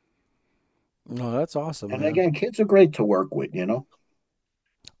 No, that's awesome, And man. again, kids are great to work with.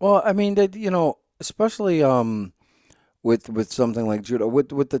 Well, I mean, that especially with something like judo,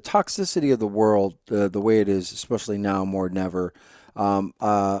 with the toxicity of the world, the way it is, especially now more than ever. Um,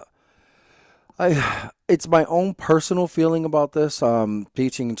 uh, it's my own personal feeling about this.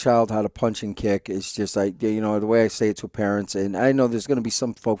 Teaching a child how to punch and kick is just like the way I say it to parents, and I know there's going to be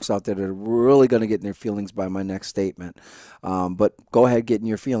some folks out there that are really going to get in their feelings by my next statement. But go ahead, get in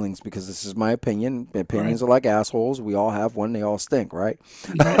your feelings because this is my opinion. Right. Opinions are like assholes. We all have one. They all stink, right?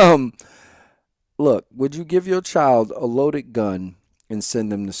 Right. Um, Look, would you give your child a loaded gun and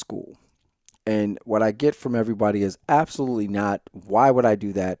send them to school? And what I get from everybody is absolutely not. Why would I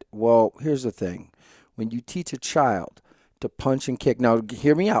do that? Well, here's the thing. When you teach a child to punch and kick, now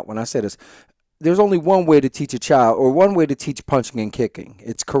hear me out when I say this. There's only one way to teach a child, or one way to teach punching and kicking.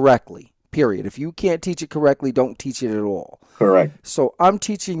 It's correctly, period. If you can't teach it correctly, don't teach it at all. Correct. So I'm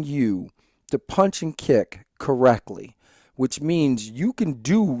teaching you to punch and kick correctly, which means you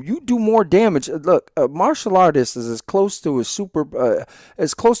do more damage. Look, a martial artist is as close to a superhero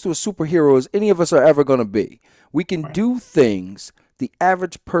as any of us are ever going to be. We can Right. do things the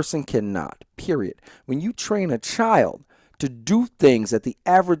average person cannot. Period. When you train a child to do things that the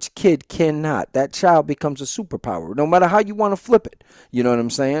average kid cannot, that child becomes a superpower, no matter how you want to flip it. You know what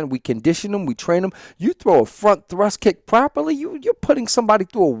I'm saying? We condition them, we train them. You throw a front thrust kick properly, you're putting somebody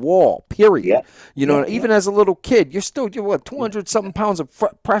through a wall, period. Yeah. Yeah. Yeah. Even as a little kid, you're what, 200 something pounds of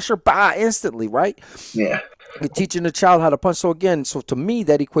pressure, instantly, right? Yeah. You're teaching the child how to punch. So to me,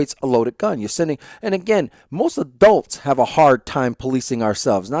 that equates a loaded gun. You're sending, and again, most adults have a hard time policing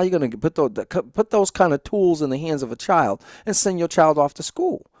ourselves. Now you're going to put those kind of tools in the hands of a child and send your child off to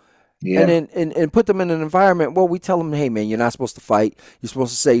school. And Yeah. then and put them in an environment where we tell them, hey man, you're not supposed to fight. You're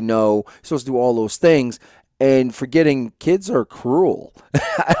supposed to say no. You're supposed to do all those things. and forgetting kids are cruel.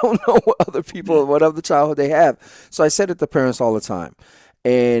 I don't know what other childhood they have. So I said it to parents all the time.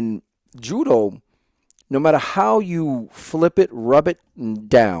 And judo, no matter how you flip it, rub it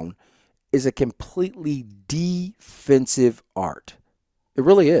down, is a completely defensive art. It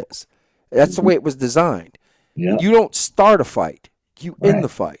really is. That's the way it was designed. Yeah. You don't start a fight, you end the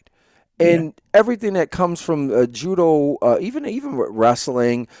fight. Yeah. And everything that comes from judo, even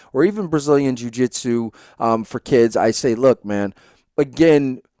wrestling or even Brazilian jiu-jitsu for kids, I say, look, man,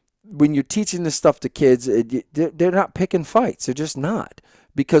 again, when you're teaching this stuff to kids, they're not picking fights. They're just not,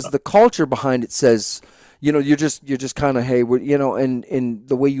 because the culture behind it says, you're just kind of, hey, and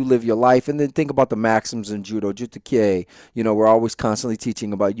the way you live your life. And then think about the maxims in judo, jutake. We're always constantly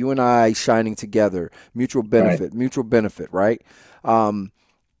teaching about you and I shining together, mutual benefit, right?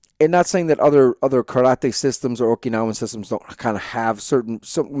 And not saying that other karate systems or Okinawan systems don't kind of have some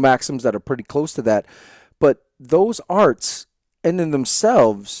maxims that are pretty close to that, but those arts in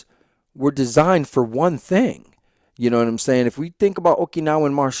themselves were designed for one thing. You know what I'm saying? If we think about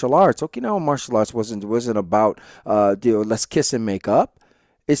Okinawan martial arts wasn't about let's kiss and make up.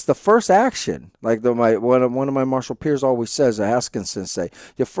 It's the first action. Like one of my martial peers always says, Askin Sensei,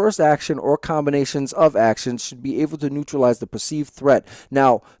 your first action or combinations of actions should be able to neutralize the perceived threat.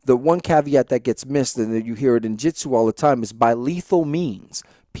 Now, the one caveat that gets missed, and you hear it in Jitsu all the time, is by lethal means,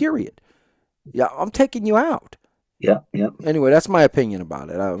 period. Yeah, I'm taking you out. Yeah, yeah. Anyway, that's my opinion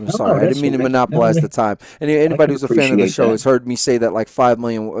about it. I'm sorry. No, I didn't mean to monopolize the time. Anybody who's a fan of the show has heard me say that like 5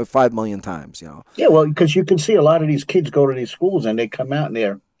 million times, Yeah, well, because you can see a lot of these kids go to these schools and they come out and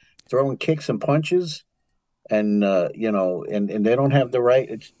they're throwing kicks and punches, and and they don't have the right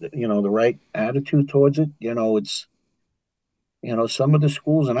attitude towards it. It's some of the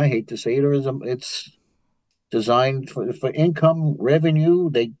schools, and I hate to say it, it's designed for income revenue.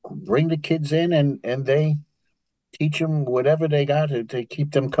 They bring the kids in and they teach them whatever they got to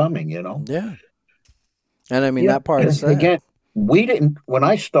keep them coming. Yeah. And I mean, Yeah. that part is sad. Again, when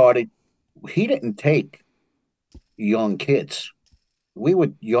I started, he didn't take young kids. We were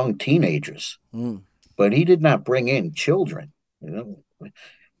young teenagers, but he did not bring in children. It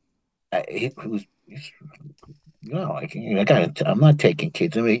was no, I'm not taking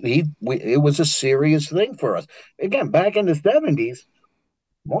kids. I mean, it was a serious thing for us. Again, back in the 70s,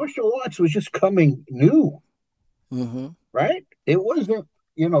 martial arts was just coming new, right? It wasn't,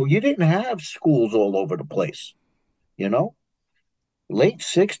 you didn't have schools all over the place, you know. Late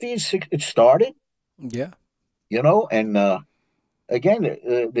 60s, it started, Yeah. and again,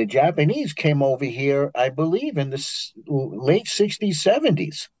 the Japanese came over here, I believe, in the late 60s,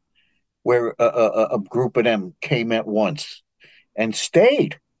 70s, where a group of them came at once and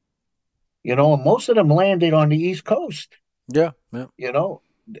stayed, and most of them landed on the East Coast. Yeah. Yeah.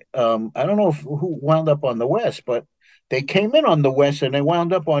 I don't know who wound up on the West, but they came in on the West and they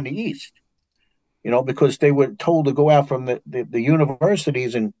wound up on the East, because they were told to go out from the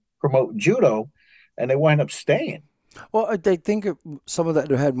universities and promote judo, and they wind up staying. Well, I think some of that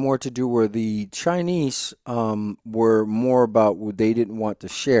had more to do where the Chinese were more about they didn't want to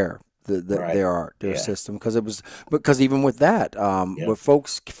share their art, their system, because even with that, what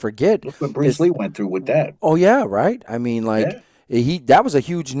folks forget. Look what Bruce Lee went through with that. Oh yeah, right. I mean, like that was a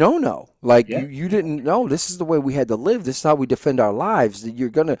huge no-no. Like you didn't know this is the way we had to live. This is how we defend our lives.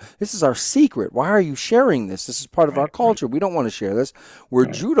 This is our secret. Why are you sharing this? This is part of our culture. We don't want to share this. Where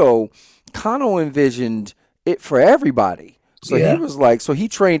judo, Kano envisioned it for everybody. So he was like, he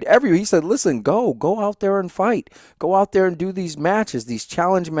trained he said, listen, go out there and fight. Go out there and do these matches, these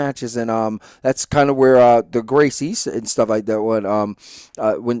challenge matches. And that's kind of where the Gracies and stuff like that,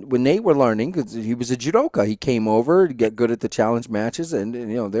 when they were learning, because he was a judoka, he came over to get good at the challenge matches, and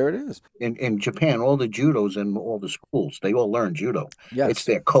there it is. In Japan, all the judos and all the schools, they all learn judo. Yes. It's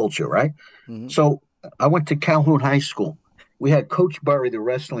their culture, right? So I went to Calhoun High School. We had Coach Burry, the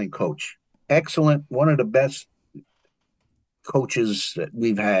wrestling coach. Excellent, one of the best coaches that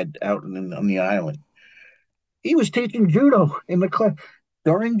we've had out on the island. He was teaching judo in the class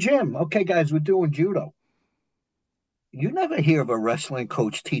during gym. Okay, guys, we're doing judo. You never hear of a wrestling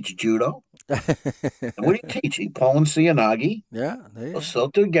coach teach judo. What do you teach? Ippon Seoinage,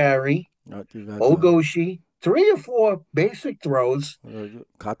 Osoto Gari, Ogoshi, 3 or 4 basic throws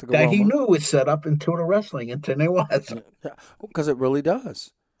that he knew was set up into the wrestling, into Newaza. Because it really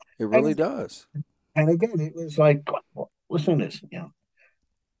does. It really does. And again, it was like, listen to this,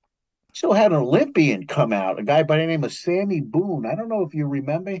 Still had an Olympian come out, a guy by the name of Sammy Boone. I don't know if you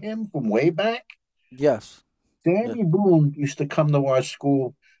remember him from way back. Yes. Sammy Boone used to come to our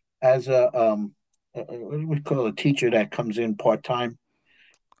school as what do we call a teacher that comes in part-time?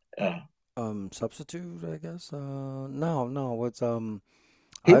 Substitute, I guess. No, no, it's He I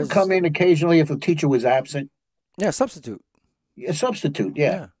would was come in occasionally if the teacher was absent. yeah, substitute. A substitute,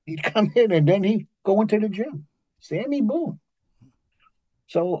 yeah. Yeah. He'd come in and then he'd go into the gym. Sammy Boone.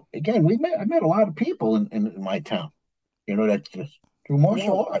 So again, I met a lot of people in my town, that just through Well,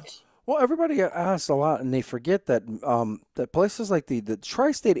 martial arts. well, everybody asks a lot, and they forget that that places like the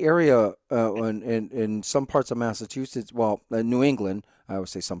tri-state area in some parts of Massachusetts, well, New England, I would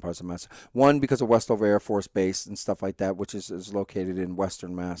say some parts of Mass. One because of Westover Air Force Base and stuff like that, which is located in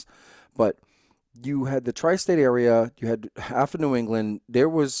Western Mass, but you had the tri-state area, you had half of New England. There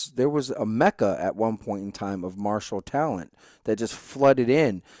was a mecca at one point in time of martial talent that just flooded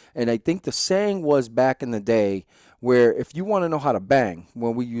in. And I think the saying was back in the day where if you want to know how to bang,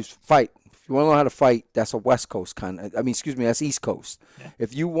 when we use fight, if you want to know how to fight, that's a West Coast kind of, I mean, excuse me, that's East Coast. Yeah.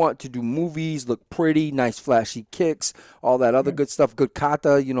 If you want to do movies, look pretty, nice flashy kicks, all that other Right. good stuff, good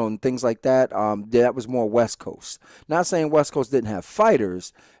kata, and things like that, that was more West Coast. Not saying West Coast didn't have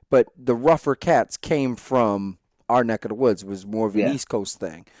fighters, but the rougher cats came from our neck of the woods. It was more of an Yeah. East Coast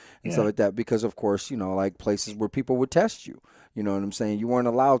thing and stuff Yeah. like that because, of course, like places where people would test you. You know what I'm saying? You weren't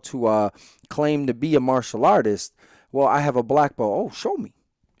allowed to claim to be a martial artist. Well, I have a black belt. Oh, show me.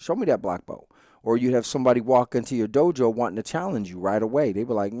 Show me that black belt. Or you'd have somebody walk into your dojo wanting to challenge you right away. They'd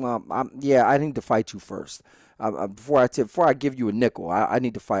be like, "Mom, yeah, I need to fight you first. Before I give you a nickel, I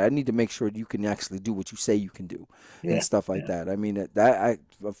need to fight. I need to make sure you can actually do what you say you can do, and Yeah. stuff like Yeah. that. I mean,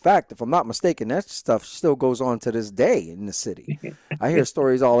 in fact, if I'm not mistaken, that stuff still goes on to this day in the city. I hear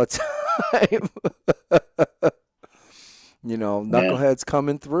stories all the time. Yeah. Knuckleheads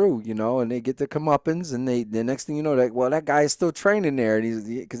coming through, and they get their comeuppance, and the next thing you know, that guy is still training there, and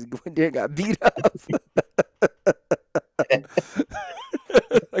because he went there and got beat up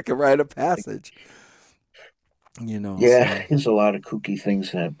like a rite of passage, Yeah. So There's a lot of kooky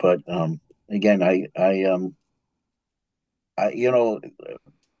things that, but again, I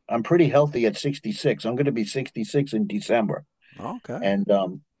I'm pretty healthy at 66. I'm going to be 66 in December, okay, and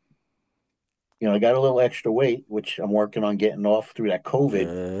I got a little extra weight, which I'm working on getting off through that COVID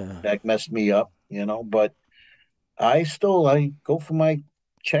yeah, that messed me up. But I go for my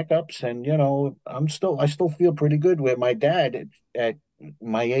checkups, and I still feel pretty good. Where my dad at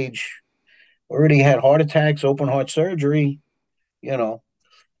my age already had heart attacks, open heart surgery, you know,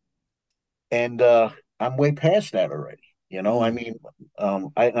 and I'm way past that already. I mm, mean,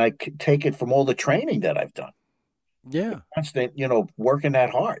 I could take it from all the training that I've done, yeah. constant, working that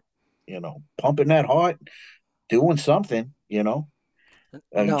heart, pumping that heart, doing something, No,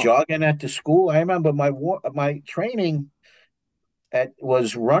 jogging at the school. I remember my training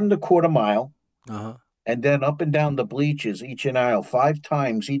was run the quarter mile uh-huh. and then up and down the bleachers, each an aisle, 5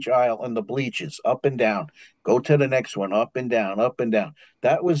 times each aisle on the bleachers, up and down. Go to the next one, up and down, up and down.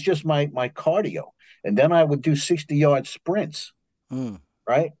 That was just my cardio. And then I would do 60-yard sprints, Mm.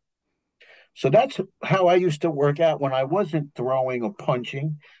 right? So that's how I used to work out when I wasn't throwing or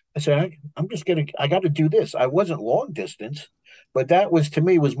punching. I said, I got to do this. I wasn't long distance, but that was to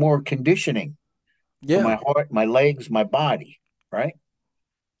me was more conditioning for my Yeah. heart, my legs, my body, right?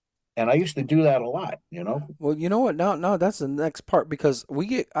 And I used to do that a lot. Well, you know what? No, that's the next part because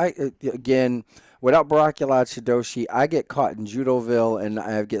again, without Barakulat Shidoshi, I get caught in Judoville and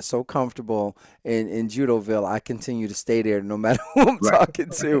I get so comfortable in Judoville, I continue to stay there no matter who I'm Right. talking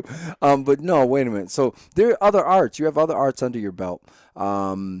to. But no, wait a minute. So there are other arts. You have other arts under your belt.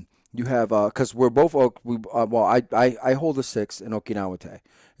 You have because we're both well, I hold a six in Okinawa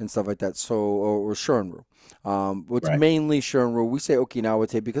and stuff like that. So or Shorin it's Right. mainly Shorin. We say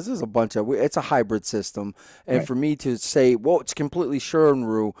Okinawa because there's a bunch of it's a hybrid system, and Right. for me to say, well, it's completely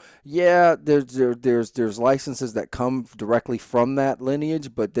Shorin, yeah, there's licenses that come directly from that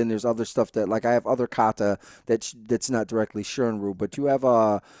lineage, but then there's other stuff that like I have other kata that's not directly Shorin, but you have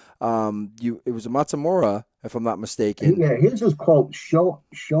a it was a Matsumura if I'm not mistaken. Yeah, his is called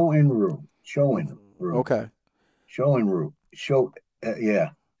Shoin Ryu. Shoin Ryu. Okay, Shoin Ryu. Yeah.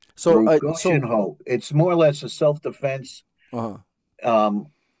 so Ryu Goshinho. It's more or less a self-defense. uh Um,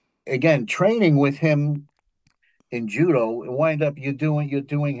 Again, training with him in judo, and wind up you're doing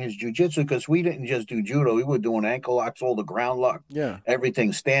his jujitsu because we didn't just do judo. We were doing ankle locks, all the ground lock, yeah.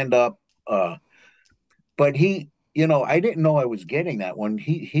 everything stand up. But I didn't know I was getting that one.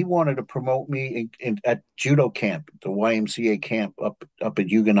 He wanted to promote me at judo camp, the YMCA camp up at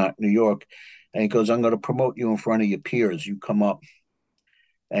Huguenot, New York, and he goes, "I'm going to promote you in front of your peers. You come up."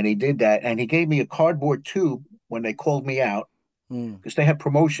 And he did that, and he gave me a cardboard tube when they called me out Mm, because they had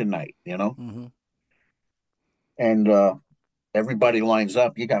promotion night. mm-hmm. And everybody lines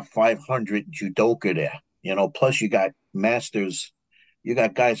up. You got 500 judoka there, plus you got masters you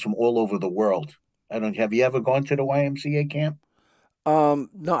got guys from all over the world. I don't. Have you ever gone to the YMCA camp? No,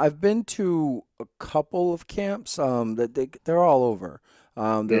 I've been to a couple of camps. That they're all over.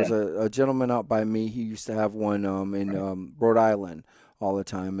 There's Yeah. a gentleman out by me. He used to have one in Rhode Island all the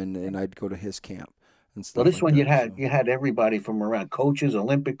time, and I'd go to his camp and So stuff this like one that. So you had everybody from around, coaches,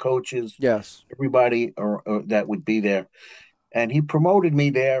 Olympic coaches, yes. everybody or that would be there. And he promoted me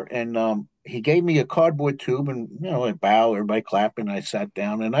there, and he gave me a cardboard tube, and I bow, everybody clapping. I sat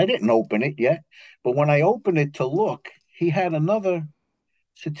down, and I didn't open it yet, but when I opened it to look, he had another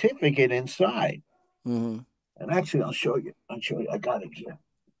certificate inside. Mm-hmm. And actually, I'll show you. I'll show you. I got it here,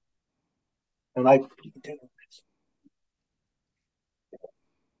 and I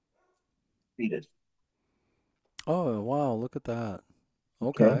read it. Oh wow, look at that.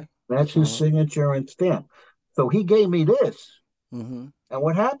 Okay, Okay. that's his Uh-huh. signature and stamp. So he gave me this, Mm-hmm. and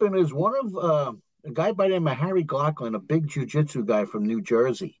what happened is one of a guy by the name of Harry Glockland, a big jujitsu guy from New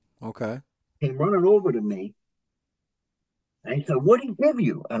Jersey, Okay. came running over to me. And he said, "What did he give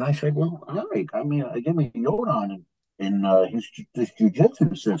you?" And I said, "Well, all right. I mean, I give me a note on it in his this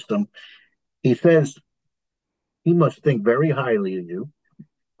jujitsu system." He says he must think very highly of you,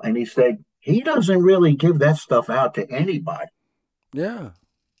 and he said he doesn't really give that stuff out to anybody. Yeah.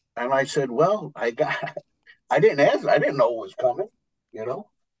 And I said, "Well, I didn't ask, I didn't know it was coming, you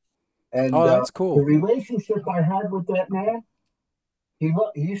know." And Oh, that's the cool. relationship I had with that man, he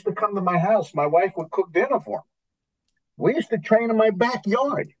used to come to my house. My wife would cook dinner for him. We used to train in my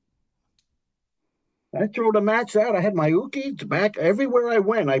backyard. I throw the mats out. I had my uki back everywhere I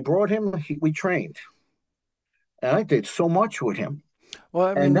went. I brought him. We trained, and I did so much with him. Well,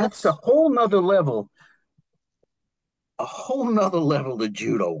 I mean And that's that's a whole nother level of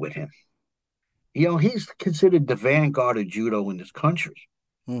judo with him. He's considered the vanguard of judo in this country,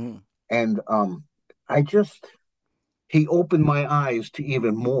 mm-hmm. and I just he opened my eyes to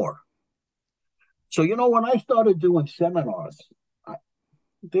even more. So when I started doing seminars,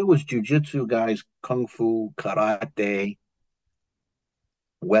 there was jujitsu guys, kung fu, karate,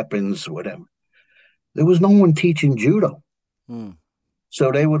 weapons, whatever. There was no one teaching judo. Mm.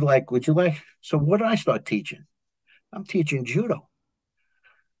 So they would like, would you like? So what did I start teaching? I'm teaching judo,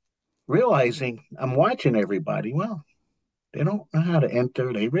 realizing I'm watching everybody. Well, they don't know how to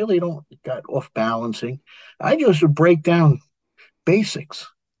enter. They really don't got off balancing. I just would break down basics.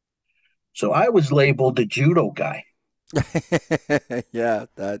 So I was labeled the judo guy. Yeah,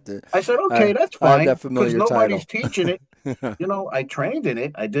 that I said, I okay, that's I have that fine because familiar nobody's title. teaching it. I trained in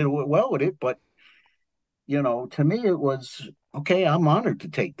it. I did well with it, but to me it was okay. I'm honored to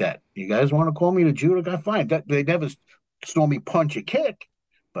take that. You guys want to call me the judo guy? Fine. That they never saw me punch a kick,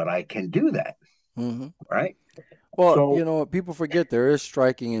 but I can do that, hmm right? Well, So people forget there is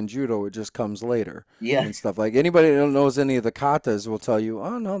striking in judo. It just comes later yeah, and stuff. Like anybody that knows any of the katas will tell you,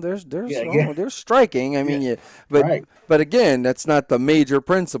 oh no, yeah, yeah, there's striking. I yeah. mean, but Right. but again, that's not the major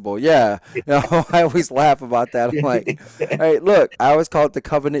principle. Yeah, I always laugh about that. I'm like, all right, look, I always call it the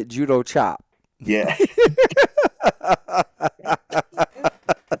covenant judo chop. Yeah,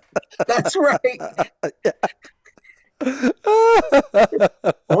 that's right.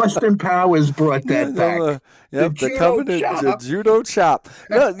 Austin Powers brought Yeah, that back. The yep, the judo covenant chop. judo chop.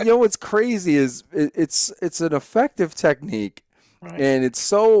 No, what's crazy is it's an effective technique, Right. and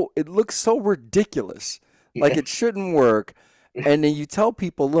it looks so ridiculous, like Yeah. it shouldn't work. And then you tell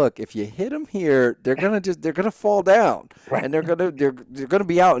people, look, if you hit them here, they're gonna fall down, Right. and they're gonna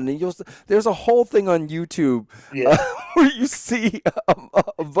be out. And then there's a whole thing on YouTube Yeah. where you see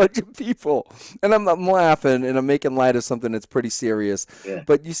a bunch of people, and I'm laughing and I'm making light of something that's pretty serious. Yeah.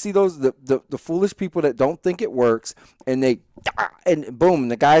 But you see the foolish people that don't think it works, and and boom,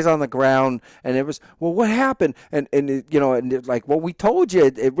 the guy's on the ground, and it was, well, what happened? And and like, well, we told you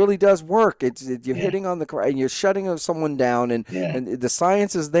it really does work. You're Yeah. hitting on the and you're shutting someone down, Yeah. and the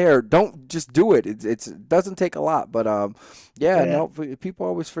science is there. Don't just do it. It doesn't take a lot, but yeah, Yeah. no, people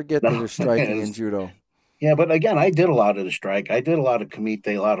always forget that No. there's striking in judo. Yeah, but again, I did a lot of the strike. I did a lot of kumite,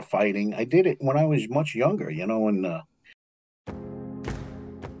 a lot of fighting. I did it when I was much younger, and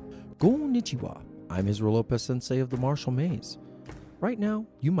Konnichiwa. I'm Israel Lopez Sensei of the Martial Maze. Right now,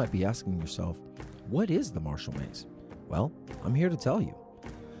 you might be asking yourself, what is the Martial Maze? Well, I'm here to tell you.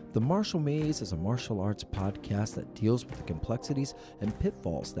 The Martial Maze is a martial arts podcast that deals with the complexities and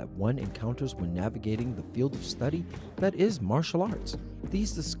pitfalls that one encounters when navigating the field of study that is martial arts.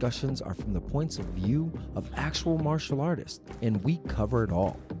 These discussions are from the points of view of actual martial artists, and we cover it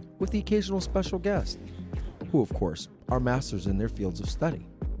all, with the occasional special guest, who of course are masters in their fields of study.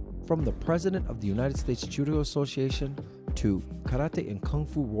 From the president of the United States Judo Association to karate and kung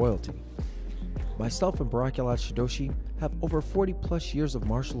fu royalty. Myself and Barakulat Shidoshi have over 40 plus years of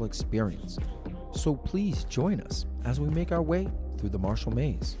martial experience. So please join us as we make our way through the martial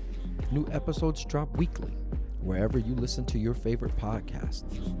maze. New episodes drop weekly, wherever you listen to your favorite podcast.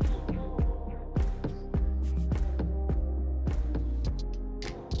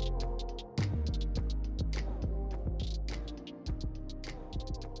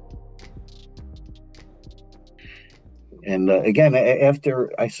 And again,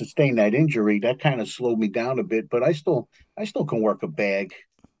 after I sustained that injury, that kind of slowed me down a bit. But I still can work a bag.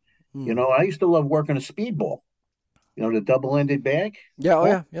 You know, I used to love working a speedball. You know, the double-ended bag. Yeah,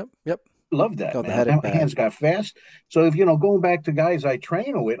 oh yeah, yep. Love that, Got the man. headed My hands got fast. So if, you know, going back to guys I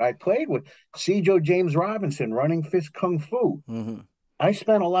train with, I played with Cjo James Robinson, running fist kung fu. I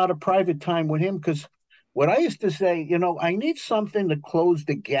spent a lot of private time with him because what I used to say, you know, I need something to close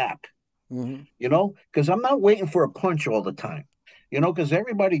the gap. You know, because I'm not waiting for a punch all the time. You know, because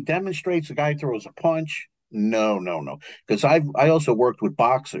everybody demonstrates a guy throws a punch. No. Because I also worked with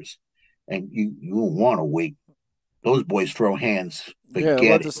boxers, and you want to wait. Those boys throw hands. Yeah, I was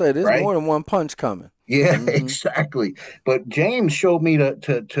about to say, there's right? more than one punch coming. Yeah, exactly. But James showed me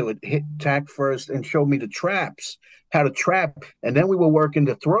to hit tack first and showed me the traps, how to trap, and then we were working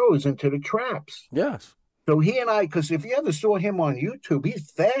the throws into the traps. Yes. So he and I, because if you ever saw him on YouTube, he's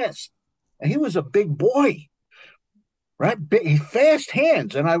fast. And he was a big boy, right? Big, fast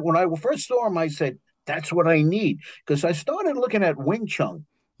hands. And when I first saw him, I said, that's what I need. Because I started looking at Wing Chun,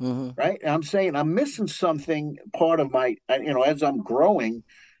 right? And I'm saying I'm missing something, part of my, you know, as I'm growing,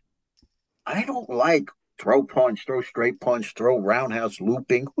 I don't like throw punch, throw straight punch, throw roundhouse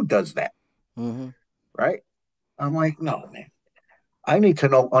looping. Who does that? Right? I'm like, no, man. I need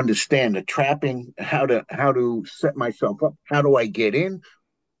to understand the trapping, how to set myself up. How do I get in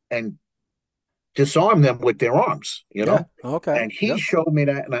and disarm them with their arms, you know? Yeah. Okay. And he showed me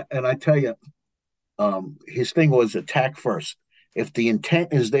that, and I tell you, his thing was attack first. If the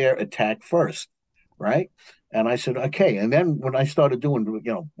intent is there, attack first, right? And I said, okay. And then when I started doing,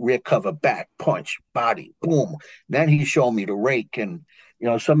 you know, rear cover, back, punch, body, boom, then he showed me the rake and, you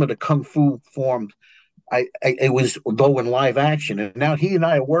know, some of the kung fu forms. It was though in live action, and now he and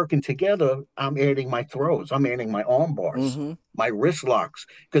I are working together. I'm adding my throws, I'm adding my arm bars, my wrist locks,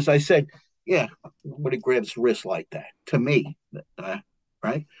 because I said, yeah, nobody grabs wrist like that to me,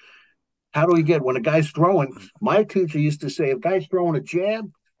 right? How do we get when a guy's throwing? My teacher used to say, if a guy's throwing a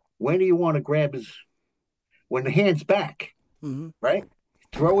jab, when do you want to grab his? When the hand's back, right?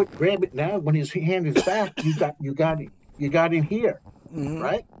 Throw it, grab it now. When his hand is back, you got in here,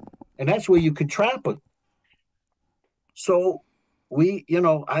 right? And that's where you could trap it. So we, you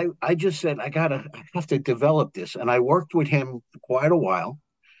know, I just said I have to develop this, and I worked with him for quite a while.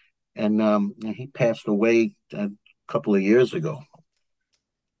 And he passed away a couple of years ago.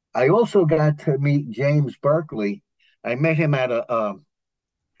 I also got to meet James Berkeley. I met him at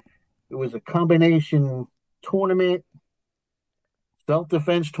it was a combination tournament,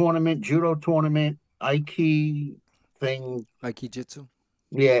 self-defense tournament, judo tournament, Aikido thing. Aikido.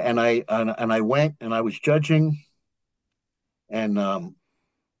 Yeah, and I went and I was judging, and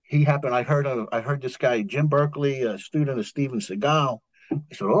he happened. I heard this guy Jim Berkeley, a student of Steven Seagal. I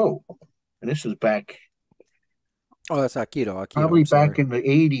said, oh, and this is back. Oh, that's Aikido. Probably back in the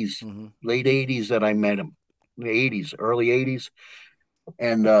 80s, late 80s that I met him. The 80s, early 80s.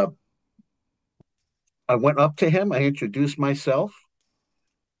 And I went up to him. I introduced myself.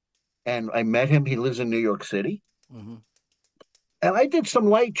 And I met him. He lives in New York City. And I did some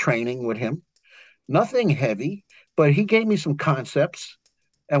light training with him. Nothing heavy, but he gave me some concepts.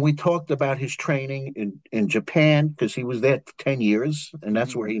 And we talked about his training in Japan, because he was there for 10 years, and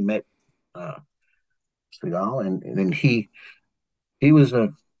that's where he met Seagal. And he was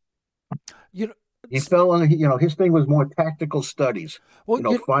he fell on, you know, his thing was more tactical studies, you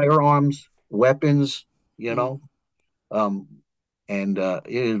know, firearms, weapons, you know, and it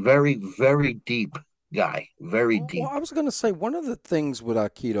is very, very deep guy, very deep. Well, I was going to say, one of the things with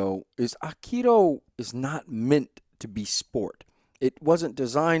Aikido is not meant to be sport. It wasn't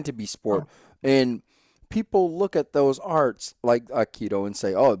designed to be sport. And people look at those arts like Aikido and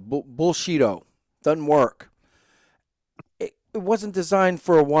say, oh, bullshito, doesn't work. It wasn't designed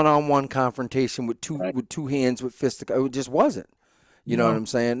for a one-on-one confrontation with two hands with fists. It just wasn't. You know what I'm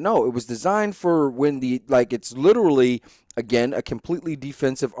saying? No, it was designed for when it's literally, again, a completely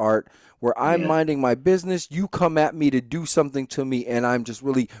defensive art where I'm minding my business, you come at me to do something to me, and I'm just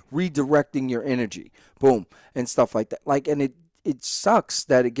really redirecting your energy. Boom. And stuff like that. And it sucks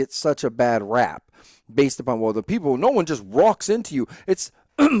that it gets such a bad rap based upon, well, the people, no one just walks into you. It's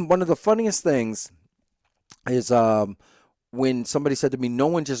one of the funniest things is when somebody said to me, no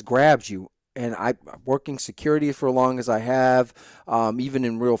one just grabs you. and I working security for as long as I have, even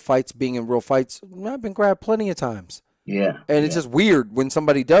in real fights, being in real fights, I've been grabbed plenty of times. Yeah. And it's just weird when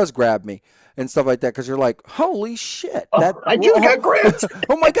somebody does grab me and stuff like that, because you're like, holy shit. I just got grabbed.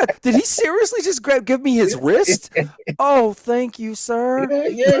 Oh my God. Did he seriously just give me his wrist? Oh, thank you, sir.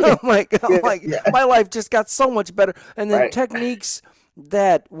 Yeah. I'm like, my life just got so much better. And then techniques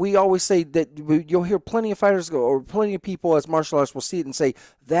that we always say that you'll hear plenty of fighters go, or plenty of people as martial artists will see it and say,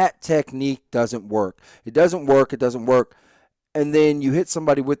 that technique doesn't work. It doesn't work. It doesn't work. And then you hit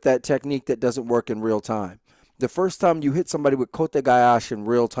somebody with that technique that doesn't work in real time. The first time you hit somebody with Kote Gayashi in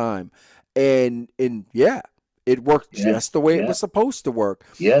real time, and yeah, it worked just the way it was supposed to work.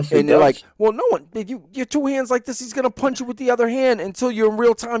 Yes, and they're like, well, no one, your two hands like this, he's gonna punch you with the other hand until you're in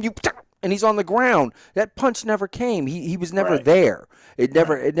real time. And he's on the ground. That punch never came. He was never there. It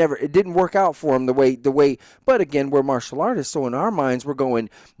didn't work out for him the way. But again, we're martial artists, so in our minds, we're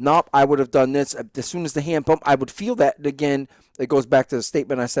going, nope, I would have done this as soon as the hand pump. I would feel that. And again, it goes back to the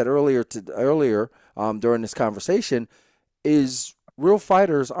statement I said earlier during this conversation, is real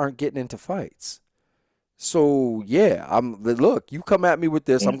fighters aren't getting into fights. So yeah, look, you come at me with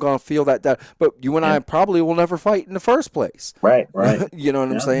this, I'm gonna feel that. But you and I probably will never fight in the first place. Right. You know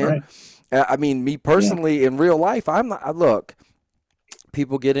what I'm saying? Right. I mean, me personally, in real life, I'm not. Look,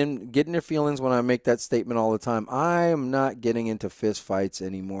 people get in their feelings when I make that statement all the time. I am not getting into fist fights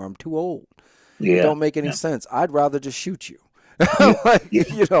anymore. I'm too old. It don't make any sense. I'd rather just shoot you.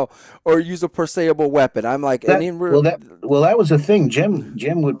 You know, or use a perceivable weapon. I'm like, that was the thing.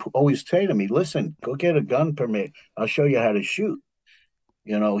 Jim would always say to me, listen, go get a gun permit. I'll show you how to shoot.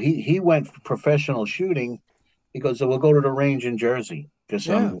 You know, he went for professional shooting. He goes, so we'll go to the range in Jersey because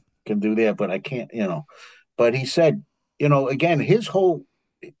I can do that, but I can't, you know. But he said, you know, again, his whole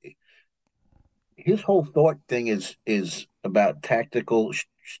thought thing is about tactical,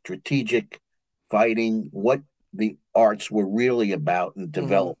 strategic fighting, what the arts were really about and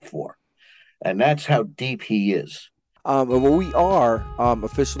developed for. And that's how deep he is. Well, we are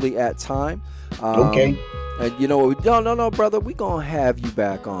officially at time. Okay. And you know, no, brother, we gonna have you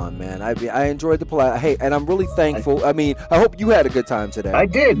back on, man. I enjoyed the play. Hey, and I'm really thankful. I mean, I hope you had a good time today. I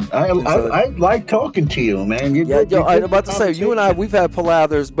did. I like talking to you, man. I'm about to say, you and I, we've had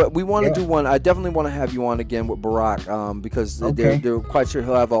palathers, but we want to do one. I definitely want to have you on again with Barack, because they're quite sure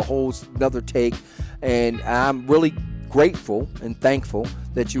he'll have a whole another take, and I'm really grateful and thankful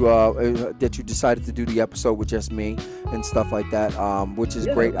that you decided to do the episode with just me and stuff like that, which is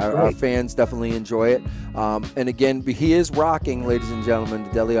great. Our fans definitely enjoy it. And again, he is rocking, ladies and gentlemen, the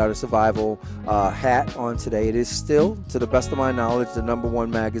Deadly Art of Survival hat on today. It is still, to the best of my knowledge, the #1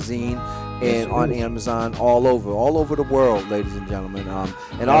 magazine and on Amazon all over the world, ladies and gentlemen.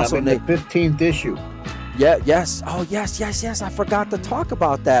 And also in the 15th issue. Yes. Oh, yes. I forgot to talk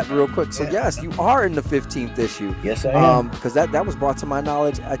about that real quick. So yes, you are in the 15th issue. Yes, I am. Because that was brought to my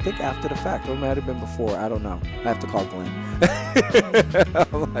knowledge, I think, after the fact. Or it might have been before. I don't know. I have to call Glenn.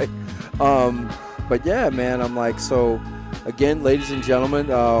 I'm like, but yeah, man. I'm like, so again, ladies and gentlemen,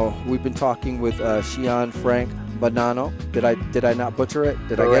 we've been talking with Shihan Frank Bonanno. Did I not butcher it?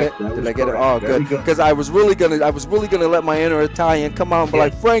 Did correct. I get it? Did I get it? Oh, good. Because I was really gonna let my inner Italian come out and be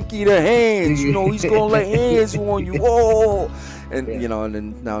like, Frankie, the hands. You know, he's gonna lay hands on you. Oh, and you know, and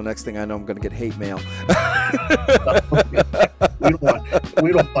then now next thing I know, I'm gonna get hate mail.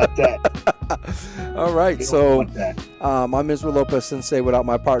 we don't want that. All right, so I'm Israel Lopez Sensei without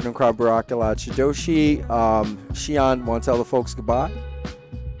my partner in crime, Barakalad Shidoshi. Shihan, want to tell the folks goodbye?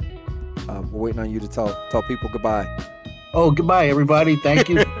 We're waiting on you to tell people goodbye. Oh, goodbye, everybody. Thank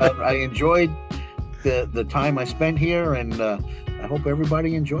you. I enjoyed the time I spent here, and I hope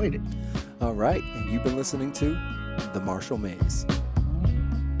everybody enjoyed it. All right. And you've been listening to The Martial Maze.